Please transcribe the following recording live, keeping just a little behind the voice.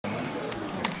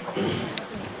بسم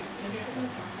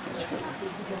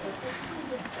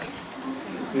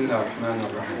الله الرحمن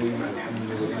الرحيم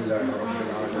الحمد لله رب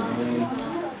العالمين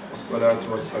والصلاة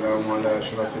والسلام على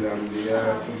أشرف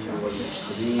الأنبياء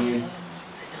والمرسلين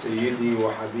سيدي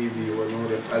وحبيبي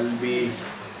ونور قلبي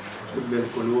طب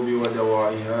القلوب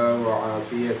ودوائها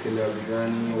وعافية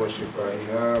الأبدان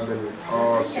وشفائها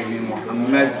بالقاسم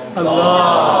محمد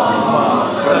اللهم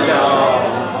صل على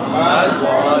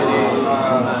محمد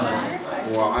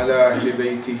وعلى أهل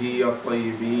بيته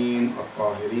الطيبين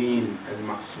الطاهرين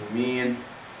المعصومين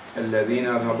الذين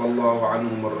أذهب الله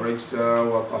عنهم الرجس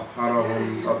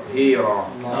وطهرهم تطهيرا.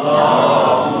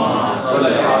 اللهم صل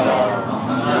على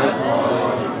محمد.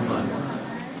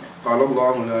 قال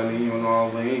الله العلي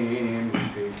العظيم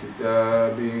في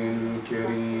كتابه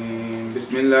الكريم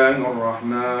بسم الله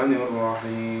الرحمن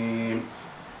الرحيم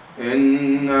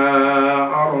إنا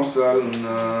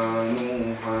أرسلنا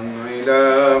نوحا إلى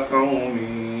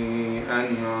قومه أن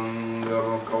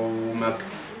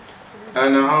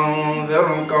أنذر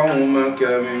قومك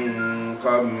من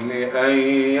قبل أن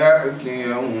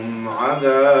يأتيهم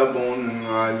عذاب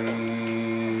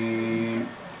عليم.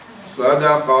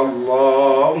 صدق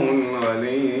الله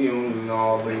العلي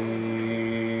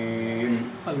العظيم.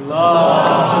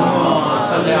 اللهم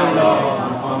صل على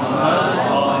محمد.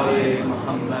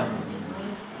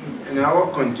 In our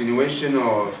continuation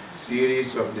of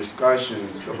series of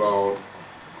discussions about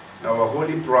our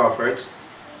holy prophets,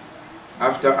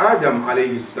 after Adam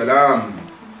alayhi salam,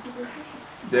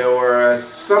 there were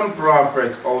some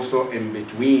prophets also in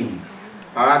between,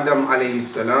 Adam alayhi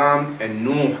salam and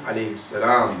Nuh alayhi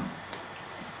salam.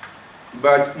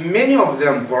 But many of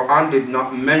them, Quran did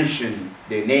not mention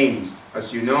their names.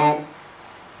 As you know,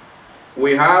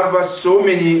 we have so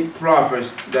many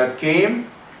prophets that came.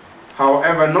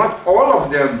 However, not all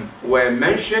of them were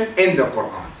mentioned in the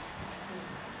Quran.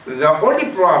 The only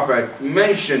prophet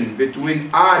mentioned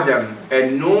between Adam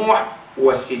and Noah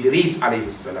was Idris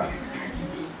alayhi salam.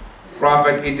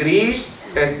 Prophet Idris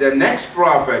is the next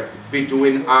prophet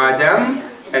between Adam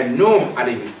and Noah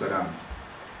alayhi salam.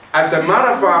 As a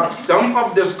matter of fact, some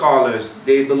of the scholars,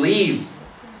 they believe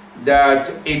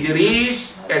that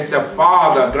Idris is a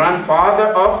grandfather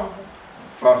of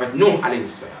Prophet Noah alayhi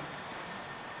salam.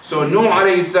 So Nuh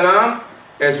alayhi salam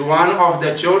is one of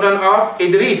the children of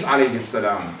Idris alayhi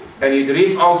salam. And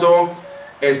Idris also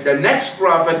is the next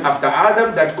prophet after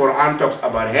Adam that Quran talks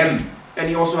about him. And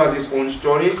he also has his own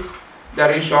stories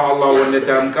that inshallah when the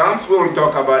time comes we will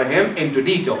talk about him into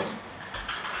details.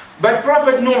 But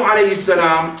Prophet Nuh alayhi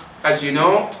salam, as you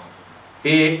know,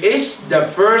 he is the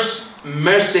first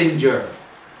messenger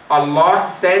Allah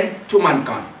sent to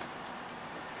mankind.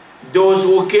 Those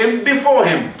who came before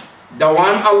him, the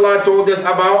one Allah told us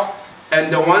about,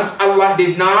 and the ones Allah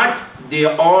did not, they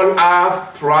all are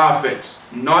prophets,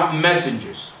 not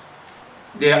messengers.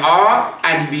 They are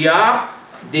Anbiya,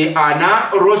 they are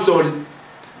not Rasul.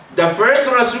 The first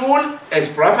Rasul is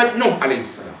Prophet Nuh alayhi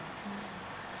salam.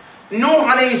 Nuh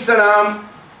alayhi salam,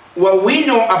 what we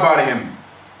know about him,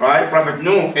 right? Prophet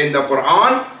Nuh in the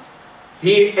Quran,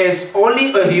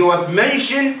 he was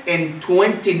mentioned in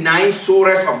 29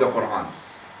 surahs of the Quran.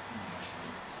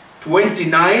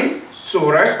 29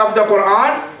 surahs of the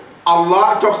Quran,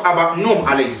 Allah talks about Nuh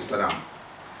alayhi salam.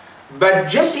 But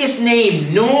just his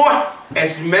name, Nuh,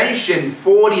 is mentioned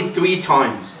 43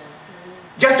 times.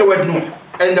 Just the word Nuh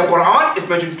in the Quran is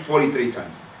mentioned 43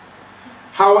 times.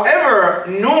 However,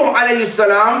 Nuh alayhi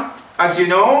salam, as you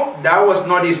know, that was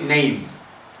not his name.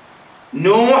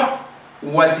 Nuh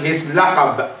was his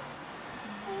laqab.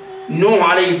 Nuh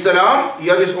alayhi salam, he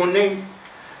has his own name.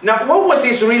 Now, what was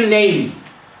his real name?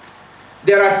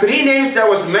 There are three names that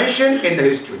was mentioned in the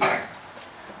history.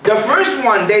 The first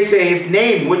one, they say his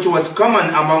name, which was common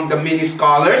among the many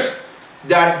scholars,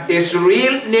 that his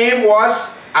real name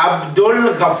was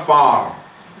Abdul Ghaffar.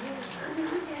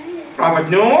 Prophet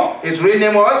Nuh, his real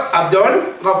name was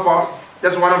Abdul Ghaffar.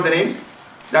 That's one of the names.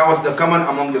 That was the common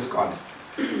among the scholars.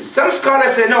 Some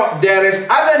scholars say no, there is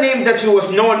other name that he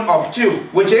was known of too,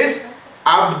 which is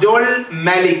Abdul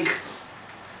Malik.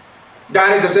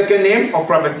 That is the second name of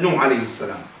Prophet Nuh alayhi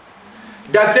salam.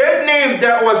 The third name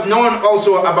that was known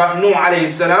also about Nuh alayhi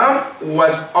salam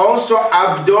was also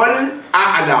Abdul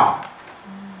A'la.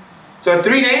 So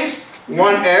three names.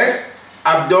 One is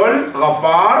Abdul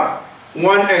Ghaffar,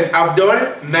 one is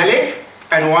Abdul Malik,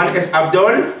 and one is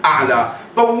Abdul A'la.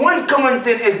 But one common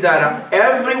thing is that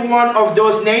every one of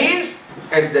those names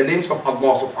is the names of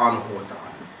Allah subhanahu wa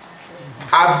ta'ala.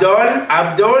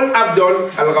 Abdul,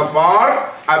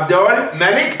 Al-Ghaffar, Abdul,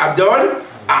 Malik, Abdul,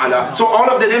 A'la. So all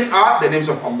of the names are the names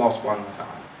of Allah subhanahu wa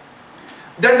ta'ala.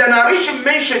 Then the narration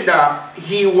mentioned that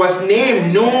he was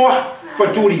named Noah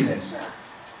for two reasons.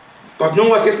 Because Noah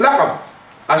was his laqab.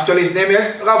 Actually his name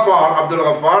is Ghafar, Abdul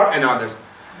Ghafar and others.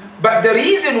 But the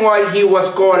reason why he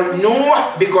was called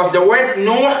Noah, because the word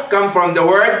Noah comes from the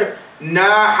word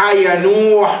Nahaya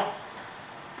Noah.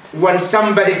 When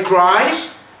somebody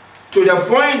cries to the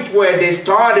point where they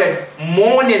started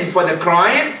mourning for the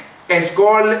crying, it's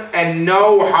called a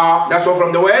Noha. That's all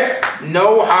from the word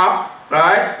Noha,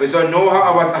 right? We saw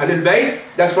Noha about Ahlul Bayt.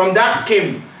 That's from that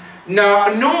came. Now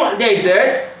Noah, they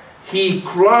said, he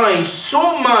cries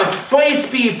so much for his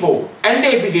people and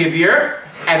their behavior,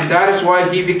 and that is why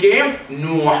he became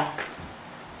Noah.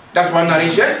 That's one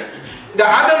narration. The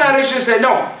other narration said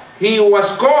no, he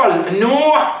was called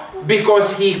Noah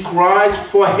because he cried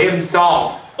for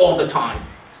himself all the time,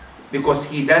 because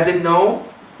he doesn't know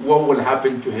what will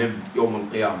happen to him Yawm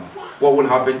al-Qiyamah, what will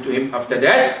happen to him after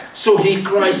that. So he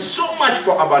cries so much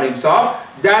about himself.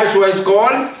 That is why it's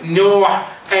called Noah,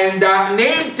 and that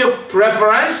name took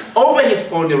preference over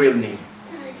his own real name.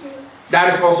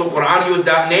 That is also Quran used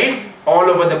that name all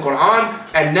over the Quran,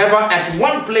 and never at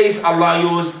one place Allah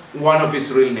used one of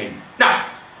his real name. Now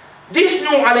this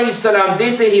Nuh alayhi salam,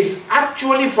 they say his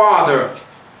actually father,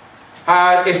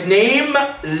 his name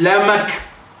Lamak.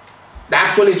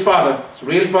 Actually his father, his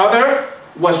real father,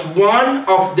 was one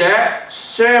of the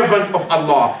servant of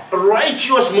Allah,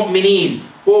 righteous mu'mineen,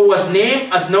 who was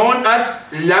known as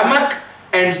Lamak,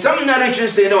 and some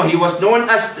narrations say no, he was known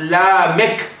as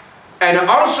Lamek, and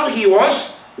also he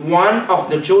was one of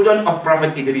the children of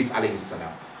Prophet Idris alayhi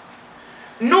salam.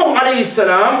 Nuh alayhi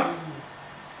salam,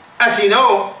 as you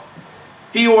know,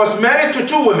 he was married to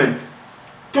two women,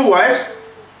 two wives.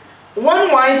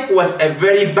 One wife was a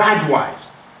very bad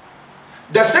wife.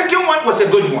 The second one was a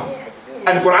good one,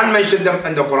 and Quran mentioned them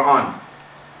in the Quran.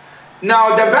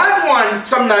 Now the bad one,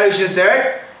 some narrations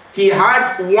said, he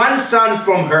had one son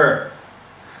from her,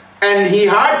 and he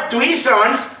had three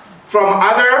sons from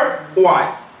other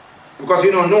wives. Because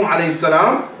you know Nuh alayhi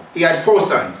salam, he had four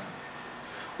sons.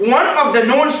 One of the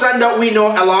known sons that we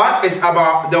know a lot is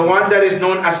about the one that is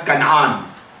known as Canaan,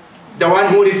 the one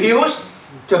who refused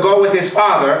to go with his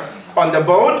father on the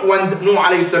boat when Nuh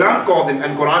alayhi salam called him,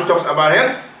 and Quran talks about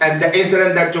him and the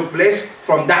incident that took place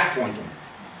from that point on.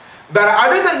 But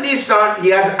other than this son, he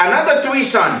has another three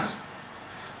sons.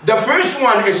 The first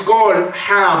one is called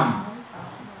Ham.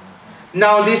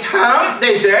 Now this Ham,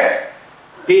 they said,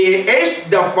 he is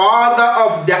the father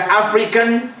of the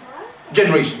African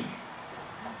generation.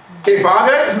 He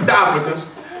fathered the Africans.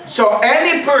 So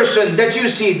any person that you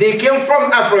see, they came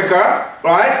from Africa,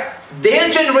 right? Their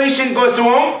generation goes to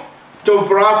whom? To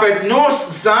Prophet Noah's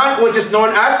son, which is known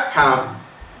as Ham.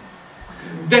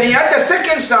 Then he had the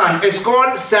second son, it's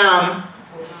called Sam.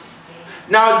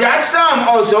 Now that Sam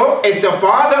also is the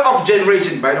father of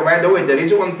generation. By the way, the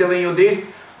reason I'm telling you this,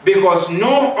 because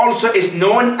Noah also is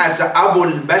known as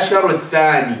Abul Bashar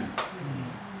al-Thani,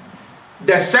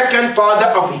 the second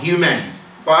father of humans,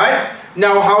 right?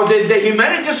 Now how did the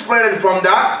humanity spread from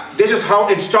that? This is how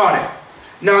it started.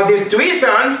 Now these three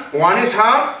sons, one is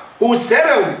Ham, who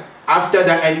settled after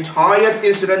the entire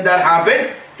incident that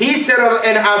happened. He settled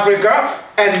in Africa,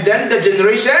 and then the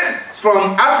generation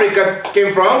from Africa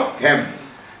came from him.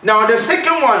 Now the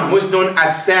second one was known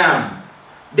as Sam.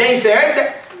 They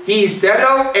said he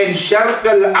settled in Sharq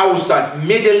al-Awsat,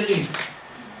 Middle East.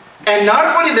 And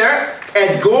not only there,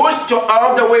 it goes to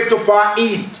all the way to Far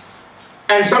East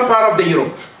and some part of the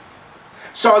Europe.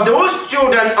 So those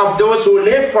children of those who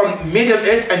live from Middle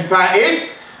East and Far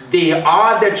East, they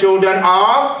are the children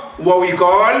of what we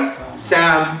call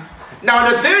Sam. Now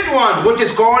the third one, which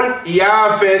is called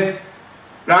Yafith,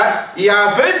 right?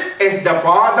 Yafith is the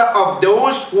father of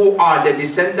those who are the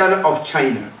descendant of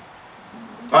China,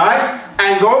 right?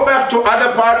 And go back to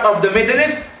other part of the Middle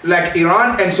East like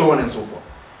Iran and so on and so forth.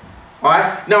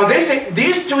 Alright? Now they say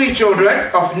these three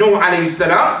children of Nuh alayhi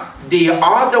salam, they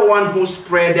are the one who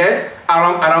spread it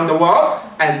around the world,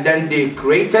 and then they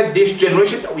created this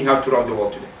generation that we have throughout the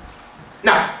world today.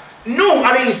 Now, Nuh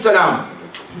alayhi salam,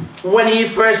 when he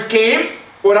first came,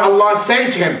 when Allah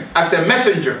sent him as a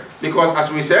messenger, because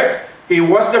as we said, he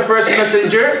was the first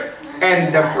messenger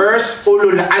and the first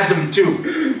Ulul Azm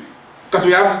too. Because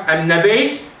we have a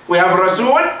Nabi, we have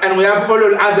Rasul, and we have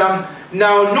Ulul Azm.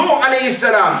 Now Nuh alayhi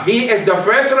salam, he is the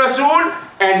first Rasul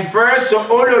and first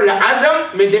Ulul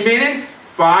Azm, meaning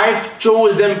 5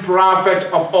 chosen prophet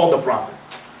of all the prophets.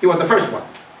 He was the first one.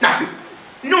 Now,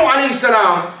 Nuh alayhi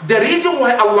salam, the reason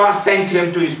why Allah sent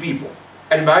him to his people,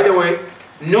 and by the way,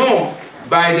 Nuh,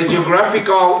 by the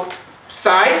geographical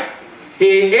side,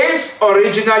 he is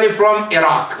originally from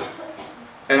Iraq.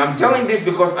 And I'm telling this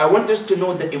because I want us to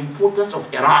know the importance of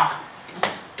Iraq,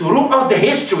 throughout the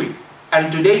history. And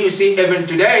today you see, even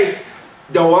today,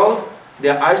 the world,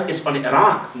 their eyes is on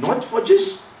Iraq, not for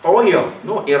just oil.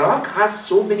 No, Iraq has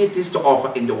so many things to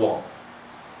offer in the world.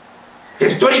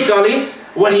 Historically,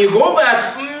 when you go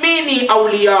back, many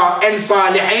awliya and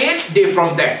salihin, they're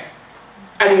from there.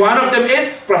 And one of them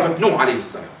is Prophet Nuh alayhi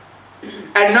salam.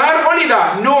 And not only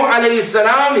that, Nuh alayhi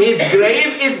salam, his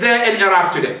grave is there in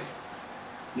Iraq today,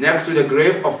 next to the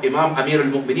grave of Imam Amir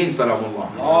al-Mu'mineen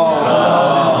salamullah.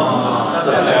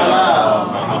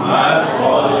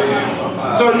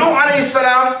 So Nuh alayhi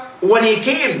salam, when he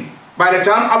came, by the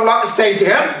time Allah sent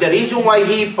him, the reason why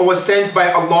he was sent by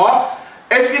Allah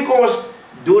is because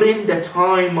during the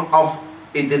time of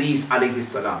Idris alayhi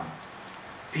salam,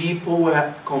 people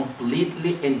were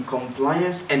completely in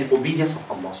compliance and obedience of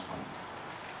Allah subhanahu wa ta'ala.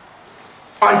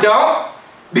 Until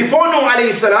before Nuh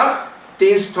alayhi salam,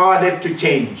 things started to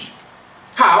change.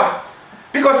 How?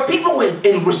 Because people were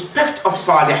in respect of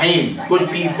Salihin, good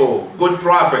people, good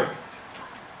prophet.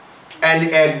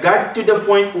 And it got to the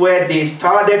point where they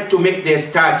started to make their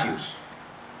statues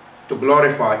to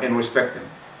glorify and respect them.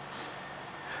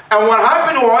 And what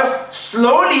happened was,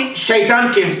 slowly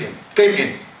Shaitan came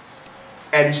in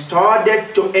and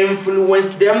started to influence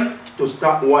them to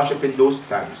start worshipping those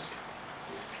statues.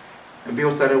 And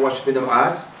people started worshipping them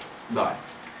as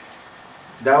gods.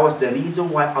 That was the reason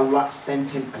why Allah sent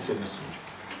him as a messenger.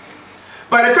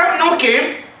 By the time Noah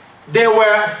came, there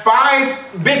were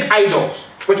 5 big idols,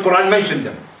 which Quran mentioned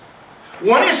them.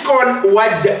 One is called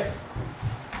Wad,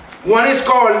 one is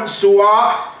called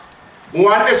Suwa,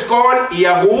 one is called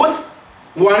Yaghuth,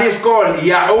 one is called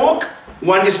Ya'uq,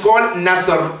 one is called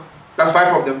Nasr. That's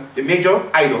 5 of them, the major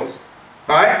idols.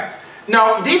 Right?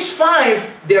 Now, these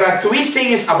 5, there are 3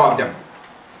 sayings about them.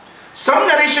 Some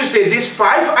narrations say these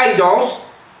 5 idols,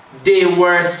 they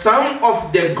were some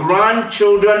of the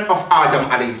grandchildren of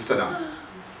Adam alayhi salam.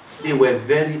 They were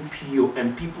very pure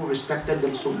and people respected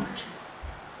them so much.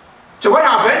 So what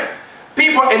happened?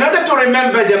 People, in order to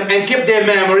remember them and keep their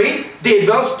memory, they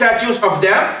built statues of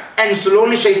them, and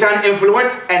slowly Shaitan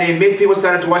influenced and it made people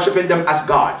start worshiping them as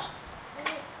gods.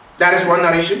 That is one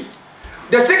narration.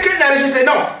 The second narration said,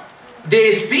 no,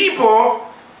 these people,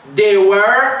 they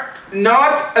were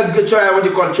not what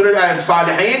you call children and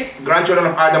Salihin, grandchildren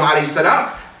of Adam alayhi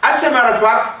salam. As a matter of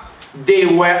fact, they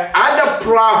were other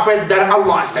prophets that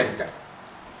Allah sent them.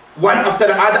 One after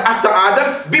the other, after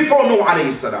Adam, before Nuh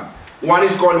alayhi salam. One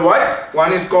is called what?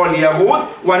 One is called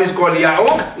Yahud, one is called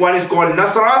Ya'uq, one is called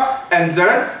Nasra, and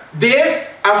then they,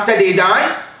 after they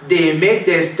died, they made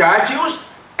their statues,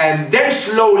 and then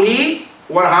slowly,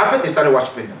 what happened? They started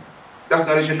worshiping them. That's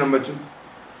narration number 2.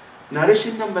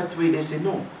 Narration number 3, they say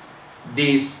no.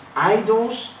 These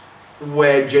idols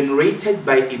were generated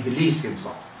by Iblis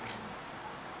himself.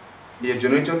 They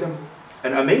generated them.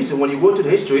 And amazing, when you go to the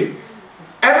history,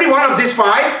 every one of these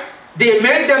 5, they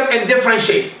made them in different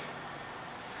shape.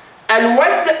 And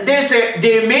what they say,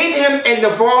 they made him in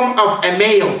the form of a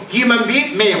male, human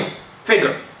being, male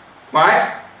figure.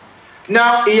 Right?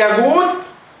 Now, Yaghuth,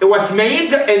 it was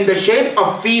made in the shape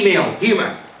of female,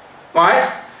 human.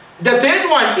 Right? The third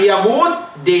one,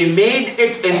 Yaghuth, they made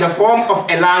it in the form of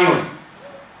a lion.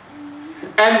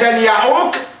 And then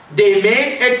Ya'uq, they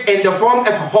made it in the form of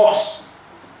a horse.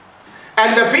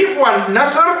 And the 5th one,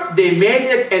 Nasr, they made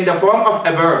it in the form of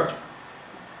a bird.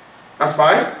 That's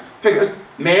 5 figures.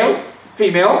 Male,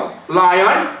 female,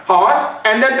 lion, horse,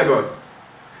 and then a bird.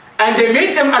 And they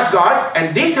made them as gods,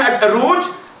 and this has a root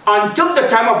until the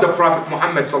time of the Prophet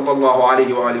Muhammad sallallahu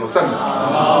alaihi wasallam.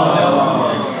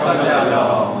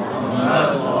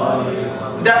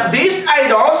 That these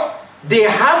idols, they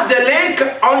have the link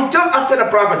until after the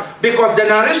Prophet, because the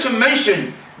narration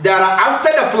mentioned that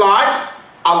after the flood,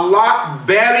 Allah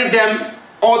buried them,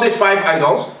 all these 5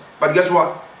 idols, but guess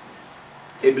what?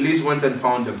 Iblis went and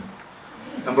found them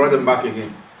and brought them back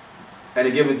again, and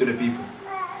he gave it to the people.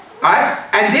 Right?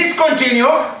 And this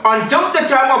continued until the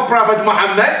time of Prophet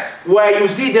Muhammad, where you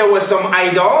see there were some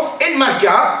idols in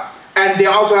Mecca, and they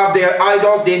also have their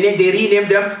idols. They renamed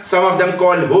them. Some of them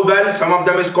called Hubal, some of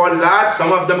them is called Lat,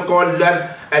 some of them called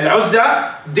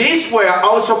Al-Uzza. These were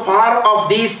also part of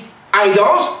these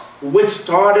idols, which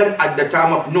started at the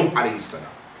time of Nuh alayhi salam.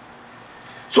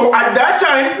 So at that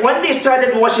time, when they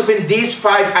started worshipping these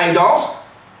 5 idols,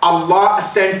 Allah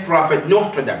sent Prophet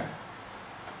Nuh to them.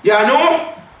 Ya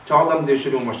Nuh, tell them they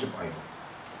shouldn't worship idols.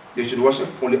 They should worship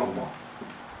only Allah.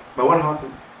 But what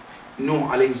happened? Nuh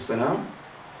alayhi salam,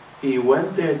 he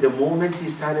went there. The moment he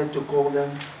started to call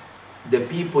them, the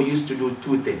people used to do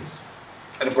 2 things.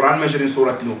 And the Quran mentioned in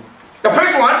Surah Nuh. The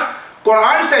first one,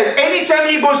 Quran says, anytime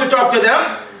he goes to talk to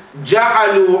them,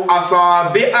 جَعَلُوا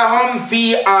أَصَابِعَهُمْ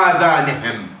فِي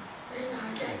آذَانِهِمْ.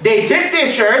 They take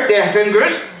their shirt, their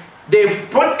fingers, they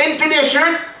put into their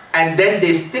shirt, and then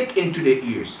they stick into their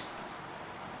ears.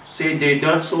 Say they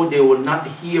done so, they will not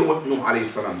hear what Nuh alayhi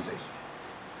salam says.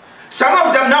 Some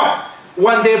of them know,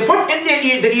 when they put in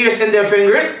the ears and their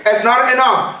fingers, it's not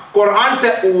enough. Quran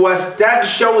said,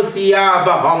 وَاسْتَغْشَوْا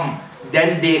ثِيَابَهُمْ.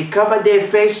 Then they cover their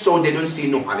face so they don't see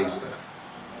Nuh alayhi salam.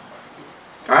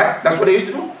 Alright, that's what they used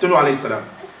to do to Nuh alayhi salam.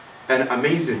 And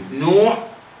amazing, Nuh,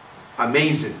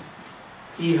 amazing.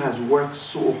 He has worked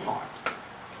so hard,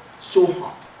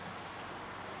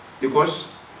 because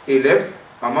he lived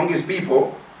among his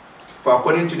people for,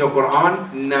 according to the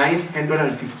Quran,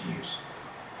 950 years.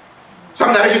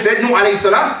 Some narration said Nuh alayhi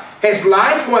salam, his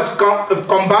life was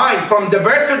combined from the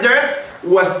birth to death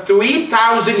was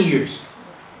 3,000 years.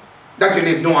 That he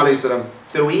lived, Nuh alayhi salam,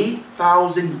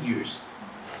 3,000 years.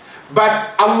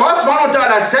 But Allah subhanahu wa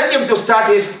ta'ala sent him to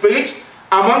start his preach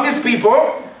among his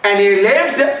people, and he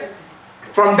lived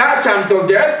from that time till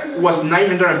death was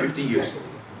 950 years.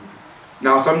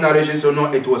 Now some narrations say no,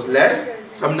 it was less.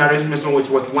 Some narrations say it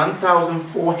was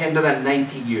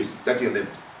 1,490 years that he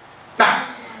lived. Now,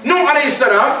 Nuh alayhi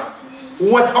salam,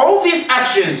 with all these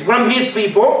actions from his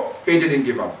people, he didn't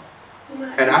give up.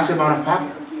 And as a matter of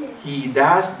fact, he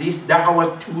does this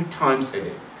da'wah 2 times a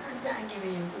day.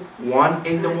 One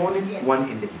in the morning, one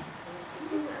in the evening.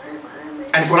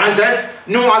 And Quran says,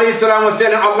 Nuh alayhi salam was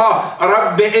telling Allah,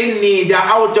 Rabbi inni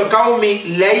da'awtu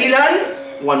qawmi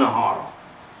laylan wa nahara.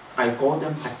 I call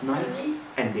them at night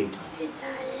and daytime.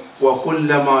 Wa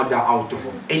kullama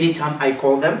da'awtuhum. Anytime I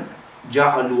call them,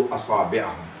 ja'alu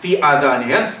asabi'ahum fi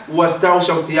adhanihim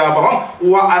wastawshaw thiyabahum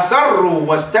wa asarru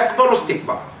wastakbaru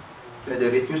istikbar. They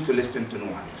refused to listen to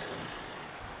Nuh alayhi salam.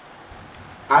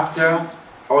 After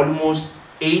almost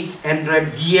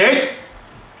 800 years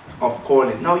of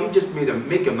calling. Now you just make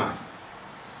a math.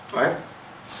 Right?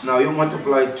 Now you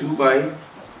multiply 2 by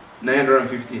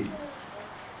 950.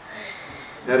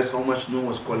 That is how much Noah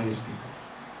was calling his people.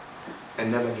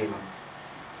 And never gave up.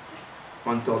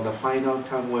 Until the final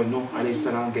time where Nuh alayhi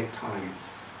salam get tired.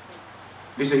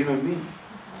 This is a human being.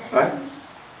 Right?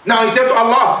 Now he said to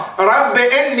Allah, Rabbi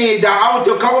inni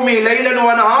da'awtu qawmi laylan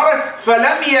wa nahara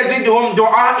falam yazidhum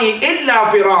du'ai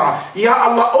illa firara. Ya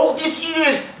Allah, all these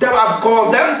years that I've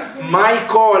called them, my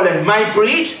call and my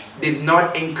preach did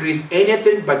not increase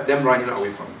anything but them running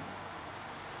away from me.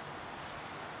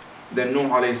 Then Nuh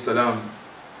alayhi salam,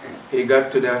 he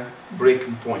got to the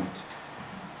breaking point,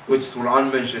 which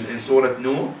Quran mentioned in Surah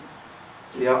Nuh.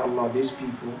 Say, Ya Allah, these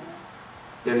people,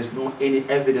 there is no any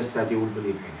evidence that they will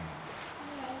believe in him.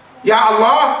 Ya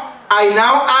Allah, I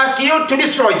now ask you to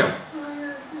destroy them.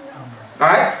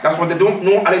 Alright? That's what the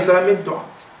Nuh alayhi salam made dua.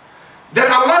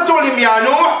 Then Allah told him, Ya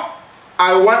Nuh,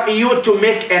 I want you to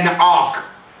make an ark.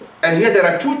 And here there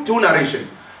are two narrations.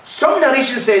 Some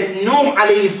narrations said Nuh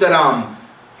alayhi salam,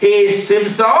 he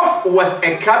himself was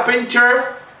a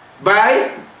carpenter by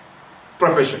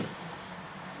profession.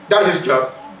 That is his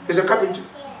job. He's a carpenter.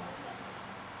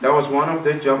 That was one of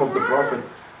the job of the Prophet.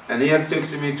 And here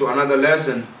takes me to another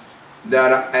lesson,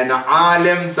 that an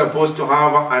alim supposed to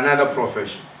have another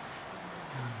profession.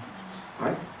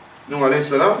 Right? Nuh alayhi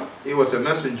salam, he was a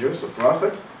messenger, a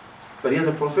prophet, but he has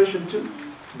a profession too.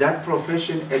 That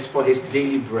profession is for his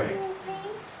daily bread.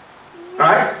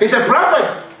 Right? He's a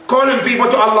prophet, calling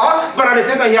people to Allah, but at the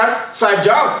same time he has side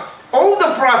job. All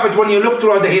the prophets, when you look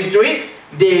throughout the history,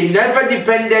 they never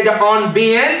depended on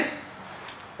being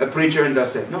a preacher and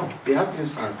that's it. No, they have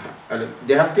things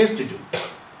to do.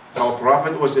 Our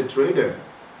prophet was a trader.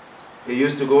 He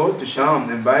used to go to Sham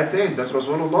and buy things. That's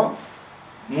Rasulullah.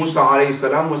 Musa alayhi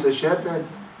salam was a shepherd.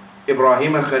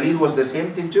 Ibrahim al-Khalil was the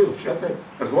same thing too, shepherd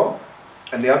as well.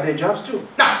 And they have their jobs too.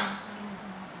 Now,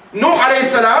 Nuh alayhi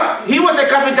salam, he was a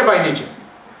carpenter by nature,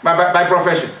 by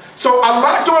profession. So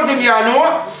Allah told him, Ya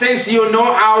Nuh, since you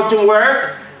know how to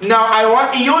work, now I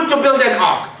want you to build an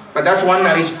ark. But that's one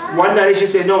narration. One narration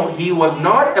said, no, he was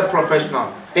not a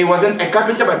professional. He wasn't a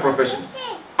carpenter by profession.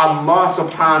 Allah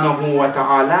subhanahu wa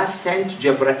ta'ala sent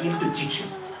Jibreel to teach him.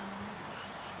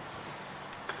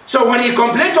 So when he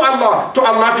complained to Allah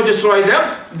to destroy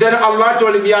them, then Allah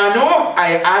told him, Ya Nuh,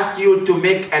 I ask you to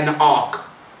make an ark.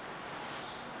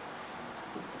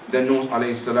 Then Nuh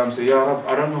alayhi salam said, Ya Rab,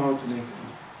 I don't know how to make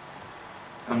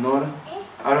an ark.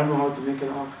 I don't know how to make an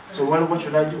ark. So what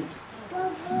should I do?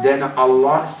 Then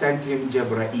Allah sent him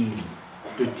Jibreel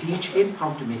to teach him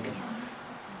how to make an ark.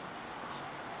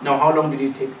 Now, how long did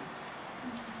it take?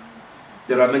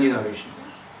 There are many narrations.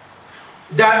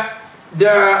 The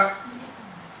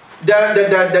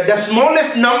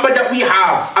smallest number that we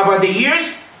have about the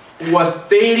years was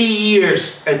 30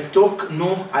 years. It took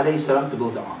Nuh alayhi salam to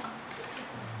build the ark.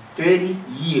 30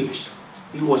 years.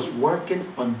 He was working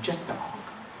on just the ark.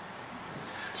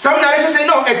 Some narrations say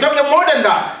no, it took him more than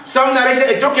that. Some narrations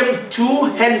say it took him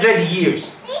 200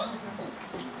 years.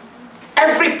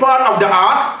 Every part of the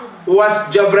ark was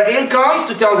Jabrail come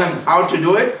to tell him how to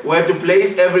do it, where to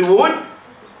place every wood.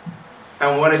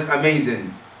 And what is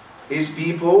amazing, his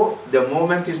people, the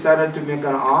moment he started to make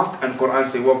an ark, and Quran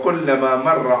says, وَكُلَّمَا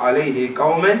مَرَّ عَلَيْهِ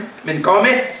قَوْمٍ مِنْ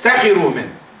قَوْمٍ سَخِرُوا مِنْ.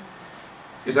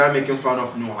 He started making fun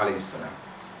of Nuh alayhi salam.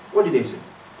 What did they say?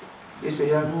 They say,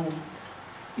 yeah, Nuh,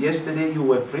 yesterday you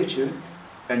were preaching,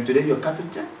 and today you're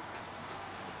carpenter.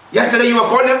 Yesterday you were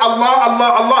calling Allah, Allah,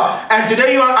 Allah, and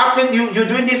today you are acting, you're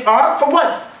doing this ark for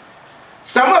what?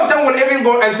 Some of them will even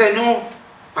go and say, no,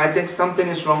 I think something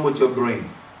is wrong with your brain.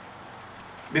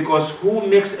 Because who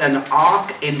makes an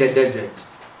ark in the desert?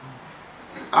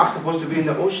 Ark's supposed to be in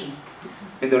the ocean,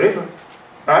 in the river,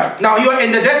 right? Now you're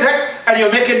in the desert and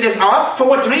you're making this ark, for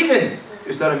what reason?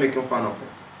 You started making fun of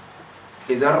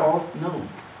it. Is that all? No.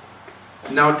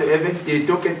 Now they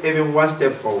took it even one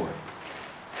step forward.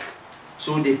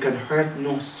 So they can hurt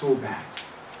Nuh so bad.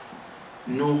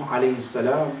 Nuh alayhi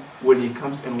salam, when he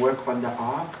comes and work on the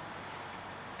ark,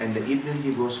 and the evening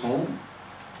he goes home,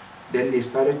 then they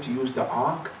started to use the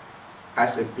ark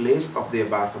as a place of their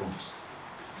bathrooms.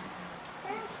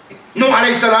 Nuh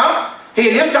alayhi salam,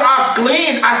 he left the ark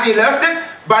clean as he left it.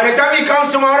 By the time he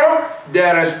comes tomorrow,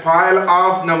 there is pile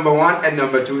of number 1 and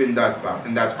number 2 in that ark.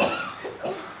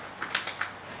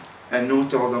 And Nuh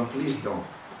tells them, please don't.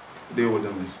 They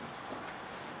wouldn't listen.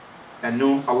 And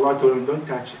Nuh, Allah told him, don't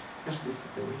touch it. Just leave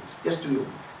it the way it is. Just do it.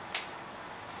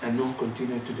 And Nuh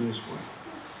continued to do his work.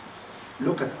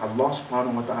 Look at Allah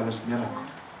subhanahu wa ta'ala's miracle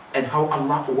and how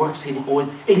Allah works in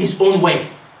his own way.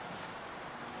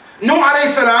 Nuh alayhi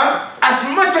salam, as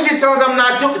much as he told them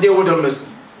not to, they wouldn't listen.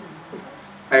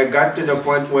 I got to the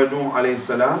point where Nuh alayhi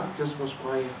salam just was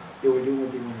quiet. They were doing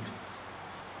what they wanted to.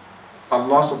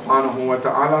 Allah subhanahu wa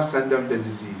ta'ala sent them the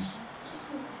disease.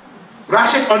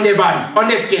 Rashes on their body, on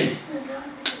their skin.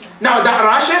 Now that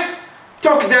rashes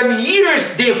took them years.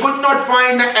 They could not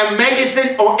find a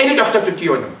medicine or any doctor to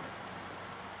cure them.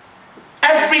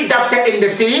 Every doctor in the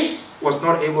sea was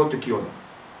not able to cure them.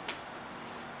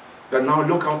 But now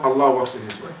look how Allah works in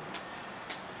His way.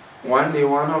 One day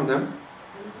one of them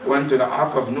went to the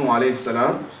ark of Nuh alayhi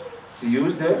salam to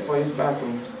use there for his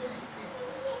bathrooms.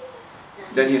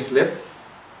 Then he slipped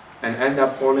and ended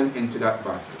up falling into that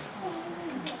bathroom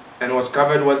and was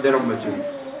covered with the material.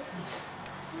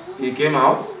 He came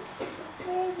out,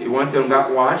 he went and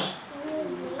got washed,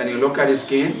 and you look at his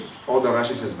skin, all the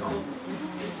rashes is gone.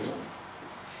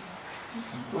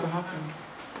 What happened?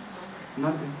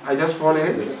 Nothing. I just fall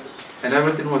in and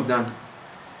everything was done.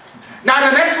 Now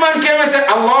the next man came and said,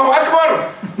 Allahu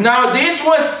Akbar. Now this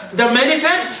was the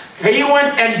medicine. He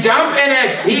went and jumped in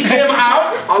it. He came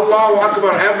out, Allahu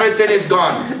Akbar, everything is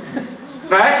gone.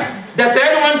 Right? The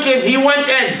third one came, he went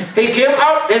in. He came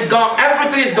out, it's gone,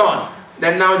 everything is gone.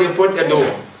 Then now they put a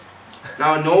door.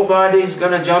 Now nobody is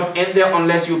going to jump in there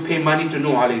unless you pay money to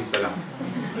Nuh alayhi salam.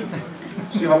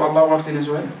 See how Allah works in His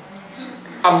way?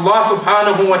 Allah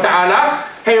subhanahu wa ta'ala,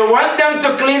 He wants them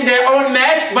to clean their own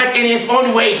mess, but in His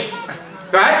own way.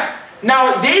 Right?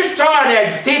 Now they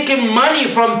started taking money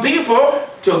from people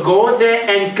to go there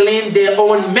and clean their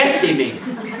own mess they made.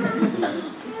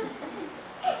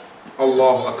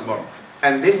 Allahu Akbar.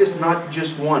 And this is not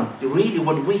just one. Really,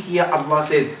 when we hear Allah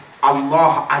says,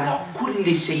 Allah ala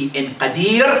kulli shay'in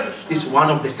qadir, this is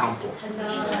one of the samples.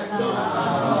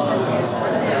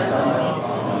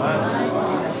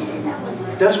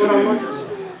 That's what Allah does.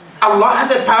 Allah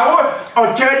has a power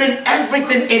of turning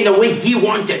everything in the way He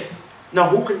wanted. Now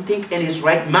who can think in his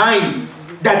right mind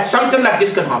that something like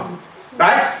this can happen?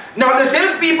 Right? Now the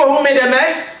same people who made a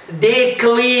mess, they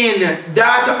clean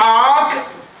that ark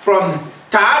from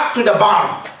top to the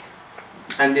bottom.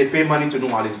 And they pay money to Nuh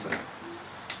alayhi salam.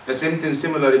 The same thing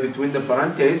similarly between the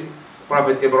parentheses,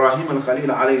 Prophet Ibrahim al-Khalil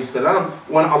alayhi salam,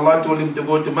 when Allah told him to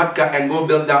go to Mecca and go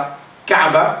build the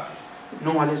Kaaba,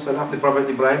 Nuh alayhi salam, the Prophet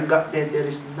Ibrahim got there, there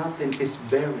is nothing, it's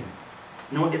barren.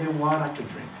 Not even water to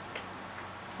drink.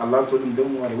 Allah told him,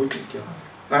 don't worry, we take care of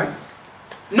it. Right?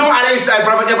 Nuh alayhi salam,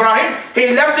 Prophet Ibrahim,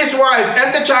 he left his wife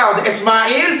and the child,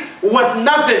 Ismail, with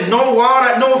nothing, no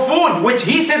water, no food, which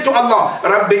he said to Allah,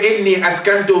 Rabbi inni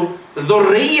askantu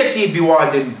dhurriyati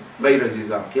biwadin ghayra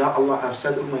ziza. Ya Allah, I've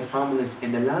settled my families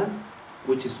in the land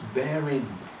which is barren,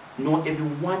 not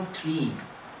even one tree,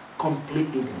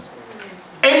 completely desert.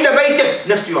 In the Bayt,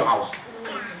 next to your house.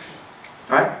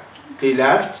 Right? He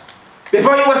left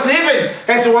Before he was leaving,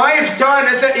 his wife turned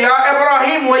and said, Ya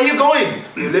Ibrahim, where are you going?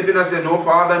 You living? I said, no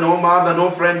father, no mother, no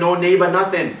friend, no neighbor,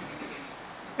 nothing.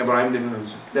 Ibrahim didn't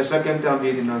answer. The second time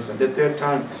he didn't answer. The third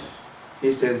time,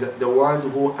 he says, the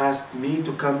one who asked me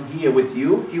to come here with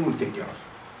you, he will take care of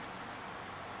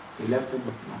it. He left him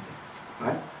with nothing.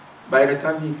 Right? By the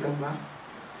time he came back,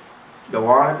 the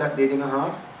water that they didn't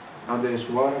have, now there is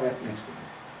water right next to them.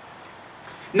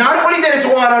 Not only there is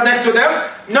water next to them,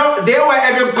 no, they were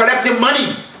even collecting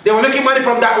money. They were making money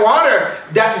from that water.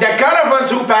 The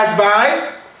caravans who passed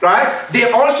by, right,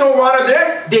 they also water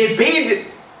there. They paid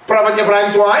Prophet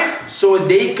Ibrahim's wife so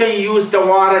they can use the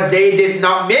water they did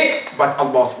not make, but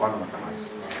Allah subhanahu wa ta'ala.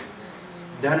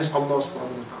 That is Allah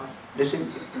subhanahu wa ta'ala.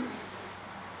 Listen.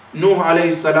 Nuh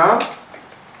alayhi salam,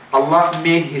 Allah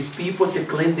made his people to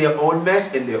clean their own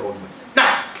mess in their own way.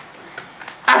 Now,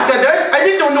 after this, I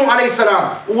think Nuh alayhi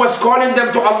salam was calling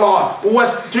them to Allah,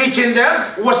 was teaching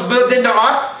them, was building the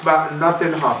ark, but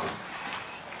nothing happened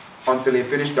until he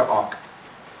finished the ark.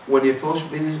 When he first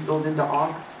finished building the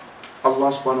ark,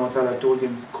 Allah subhanahu wa ta'ala told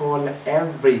him, call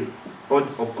every or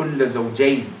kull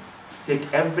zawjayn, take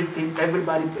everything,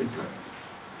 everybody into it.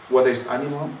 Whether it's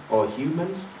animal or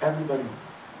humans, everybody.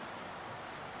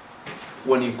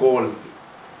 When he called,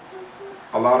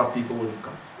 a lot of people will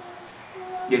come.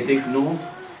 You think Nuh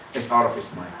is out of his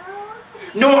mind.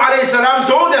 Nuh alayhi salam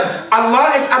told them,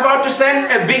 Allah is about to send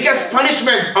a biggest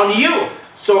punishment on you.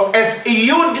 So if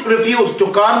you refuse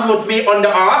to come with me on the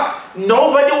ark,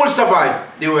 nobody will survive.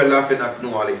 They were laughing at Nuh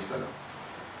alayhi salam.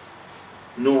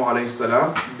 Nuh alayhi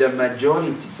salam, the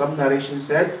majority, some narration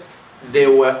said, there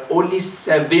were only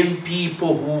 7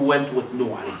 people who went with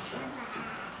Nuh alayhi salam.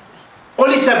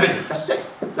 Only 7, that's it.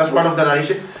 That's one of the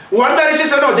narration. One narration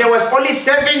said, no, there was only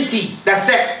 70, that's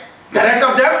it. The rest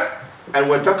of them, and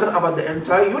we're talking about the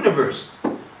entire universe.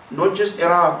 Not just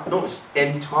Iraq, no, it's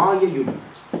entire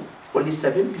universe. Only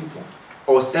 7 people,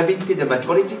 or 70, the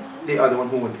majority, they are the one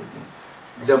who went with me.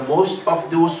 The most of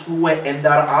those who were in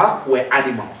that ark were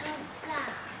animals.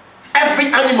 Every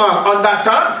animal on that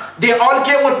time, they all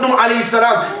came with Nuh alayhi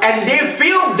salam, and they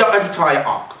filled the entire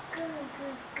ark.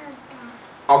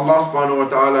 Allah subhanahu wa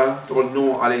ta'ala told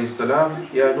Nuh alayhi salam,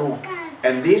 Ya Nuh.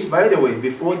 And this, by the way,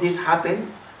 before this happened,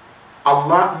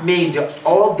 Allah made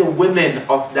all the women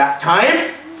of that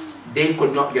time, they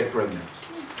could not get pregnant.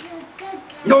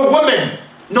 No woman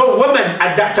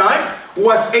at that time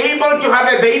was able to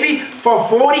have a baby for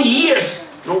 40 years.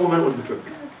 No woman would be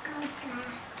pregnant.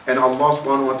 And Allah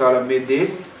subhanahu wa ta'ala made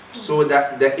this so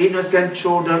that the innocent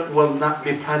children will not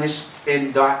be punished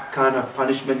in that kind of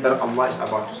punishment that Allah is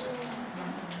about to send.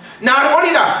 Not only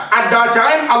that, at that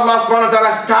time Allah subhanahu wa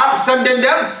ta'ala stopped sending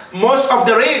them. Most of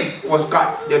the rain was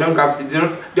cut. They don't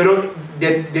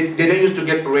used to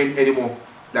get rain anymore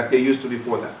like they used to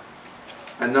before that.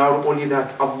 And not only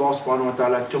that, Allah subhanahu wa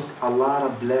ta'ala took a lot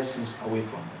of blessings away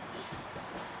from them.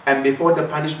 And before the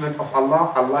punishment of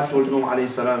Allah, Allah told Nuh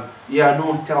alayhi salam, Ya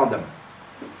Nuh, tell them,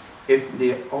 if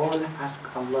they all ask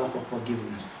Allah for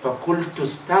forgiveness, فَقُلْتُ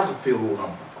اسْتَغْفِرُوا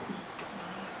رَبَّكُمْ.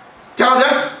 Tell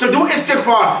them to do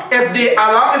istighfar. If they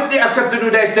accept to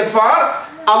do the istighfar,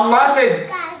 Allah says,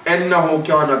 إِنَّهُ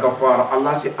كَانَ غَفَارًا.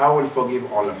 Allah says, I will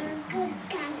forgive all of you.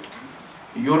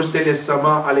 يُرْسِلِ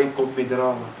السَّمَاءَ عَلَيْكُمْ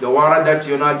مِدْرَارًا. The water that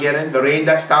you're not getting, the rain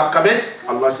that stopped coming,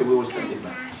 Allah said we will send it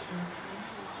back.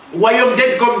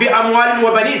 وَيُمْدِدْكُمْ بِأَمْوَالٍ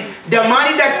وَبَنِينَ. The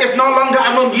money that is no longer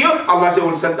among you, Allah said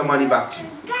we will send the money back to you.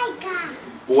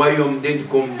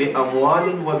 وَيُمْدِدْكُمْ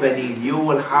بِأَمْوَالٍ وَبَنِينَ. You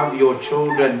will have your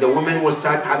children. The women will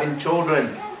start having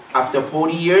children. After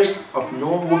 40 years of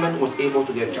no woman was able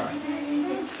to get a child.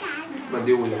 But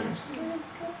they will miss.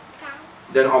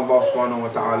 Then Allah subhanahu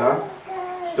wa ta'ala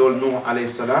told Nuh alayhi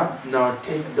salam, now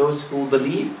take those who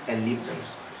believe and leave the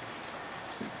rest.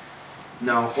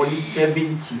 Now only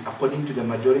 70, according to the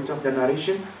majority of the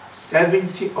narration,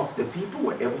 70 of the people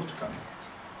were able to come.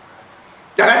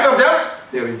 The rest of them,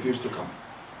 they refused to come.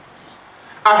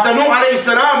 After Nuh alayhi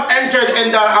salam entered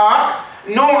in the ark,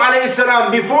 Nuh alayhi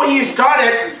salam, before he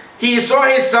started, he saw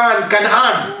his son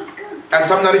Canaan. And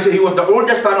some narration, he was the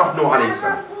oldest son of Nuh alayhi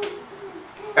salam.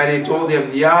 And he told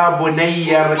him, Ya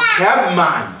bunayya rkab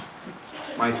ma'an.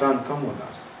 My son, come with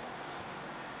us.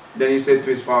 Then he said to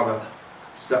his father,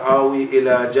 Sa'awi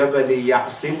ila jabali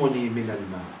ya'simuni min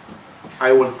al-ma.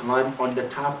 I will climb on the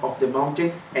top of the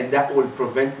mountain and that will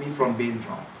prevent me from being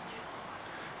drowned.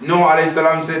 Nuh alayhi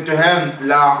salam said to him,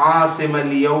 La asima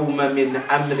al-yawma min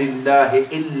amri Allahi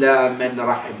illa man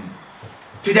rahim.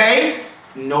 Today,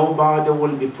 nobody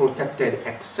will be protected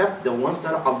except the ones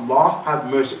that Allah have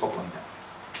mercy upon them.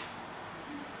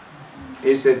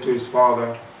 He said to his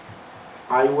father,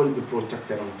 I will be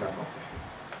protected on top of that.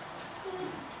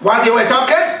 While they were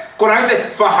talking, Quran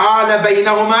said, فَحَالَ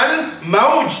بَيْنَهُمَا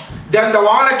الْمَوْجِ. Then the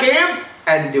water came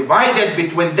and divided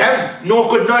between them. Noah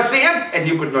could not see him, and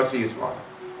he could not see his father.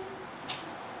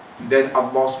 Then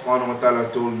Allah subhanahu wa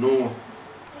ta'ala told Noah,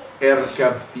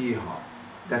 Irkab fiha,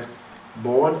 that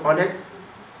board on it,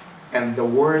 and the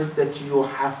words that you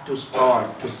have to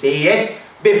start to say it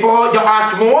before the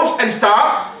ark moves and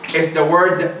stop is the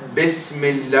word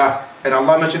Bismillah. And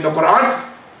Allah mentioned in the Quran,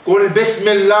 Qul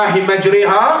Bismillahi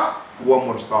majriha wa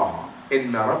mursaha.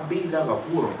 Inna Rabbi la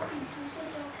ghafurur rahim.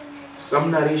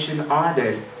 Some narration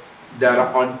added that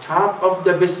on top of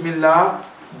the Bismillah,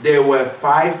 there were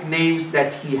 5 names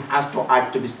that he has to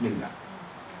add to Bismillah.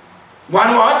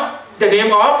 One was the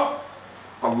name of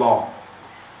Allah,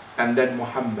 and then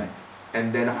Muhammad,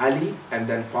 and then Ali, and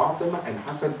then Fatima, and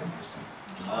Hassan, and Hussein.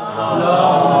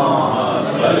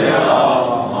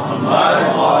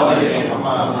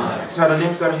 These are the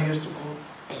names that he used to call.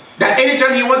 That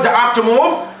anytime he wants the ark to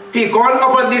move, he called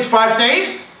upon these 5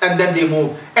 names, and then they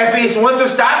move. If he wants to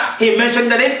start, he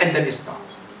mentioned the name, and then he stops.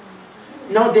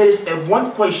 Now there is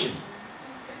one question.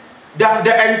 That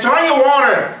the entire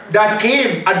water that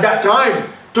came at that time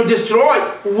to destroy,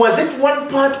 was it one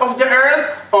part of the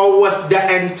earth or was the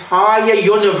entire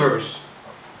universe?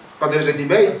 Because there is a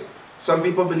debate. Some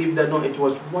people believe that no, it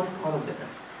was one part of the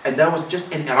earth. And that was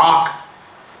just in Iraq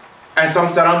and some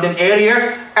surrounding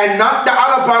area and not the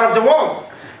other part of the world.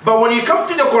 But when you come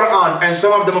to the Quran and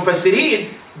some of the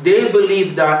Mufassirin, they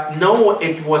believe that no,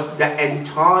 it was the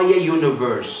entire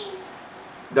universe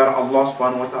that Allah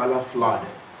subhanahu wa ta'ala flooded.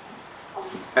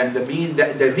 And the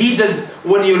reason,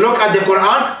 when you look at the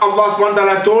Quran, Allah subhanahu wa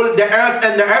ta'ala told the earth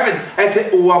and the heaven, and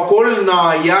said,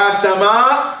 وَقُلْنَا يَا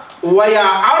سَمَاء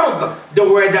وَيَا أَرْض. The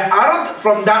word the ard,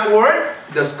 from that word,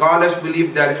 the scholars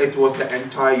believe that it was the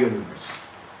entire universe.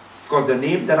 Because the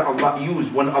name that Allah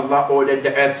used when Allah ordered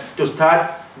the earth to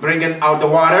start bringing out the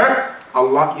water,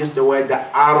 Allah used the word the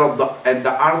ard, and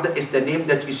the ard is the name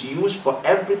that is used for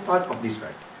every part of this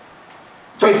earth.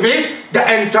 So it means the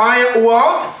entire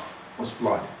world was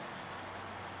flooded.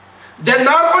 Then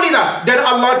not only that, then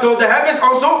Allah told the heavens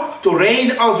also to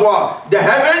rain as well. The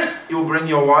heavens, you bring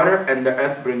your water, and the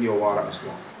earth bring your water as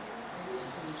well.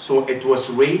 So it was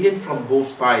raining from both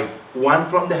sides, one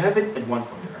from the heaven and one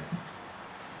from the earth.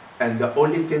 And the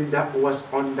only thing that was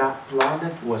on that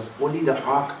planet was only the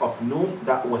ark of Noah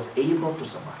that was able to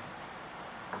survive.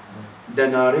 The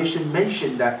narration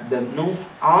mentioned that the Noah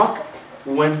ark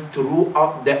went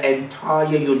throughout the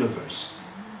entire universe.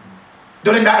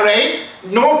 During that rain,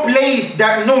 no place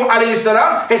that Noah alayhi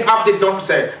salam, his ark did not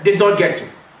get to.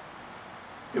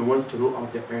 It went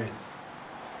throughout the earth.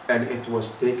 And it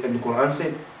was taken, the Quran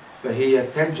said,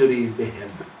 فَهِيَ تَجْرِي بِهِمْ.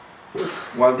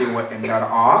 While they were in that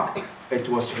ark, it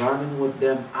was running with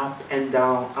them up and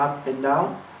down,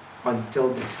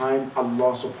 until the time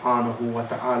Allah subhanahu wa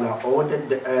ta'ala ordered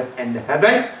the earth and the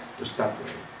heaven to stop the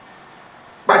rain.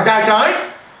 But that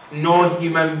time, no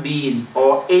human being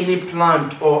or any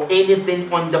plant or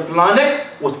anything on the planet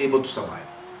was able to survive.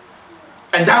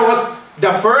 And that was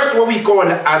the first, what we call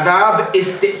adab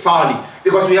istisali.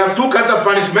 Because we have 2 kinds of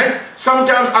punishment.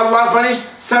 Sometimes Allah punish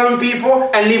some people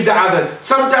and leave the others.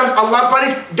 Sometimes Allah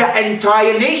punish the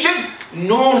entire nation.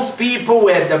 Those people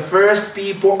were the first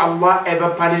people Allah ever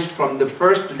punished from the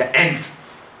first to the end.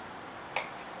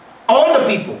 All the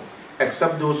people,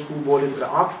 except those who boarded the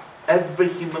ark, every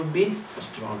human being was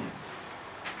drowning.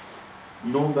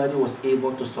 Nobody was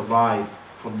able to survive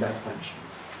from that punishment.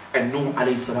 And Nuh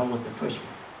alayhi salam was the first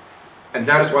one. And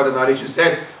that is why the narration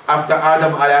said, after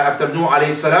Nuh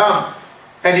alayhi salam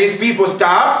and his people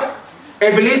stopped,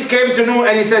 Iblis came to Nuh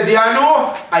and he said, Ya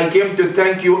Nuh, I came to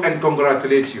thank you and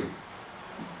congratulate you.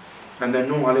 And then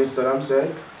Nuh alayhi salam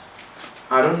said,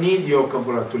 I don't need your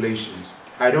congratulations.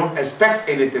 I don't expect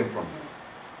anything from you.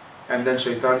 And then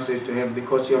Shaitan said to him,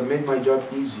 because you have made my job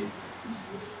easier.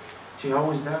 See,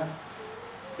 how is that?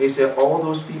 He said, all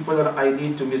those people that I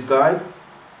need to misguide,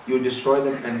 you destroy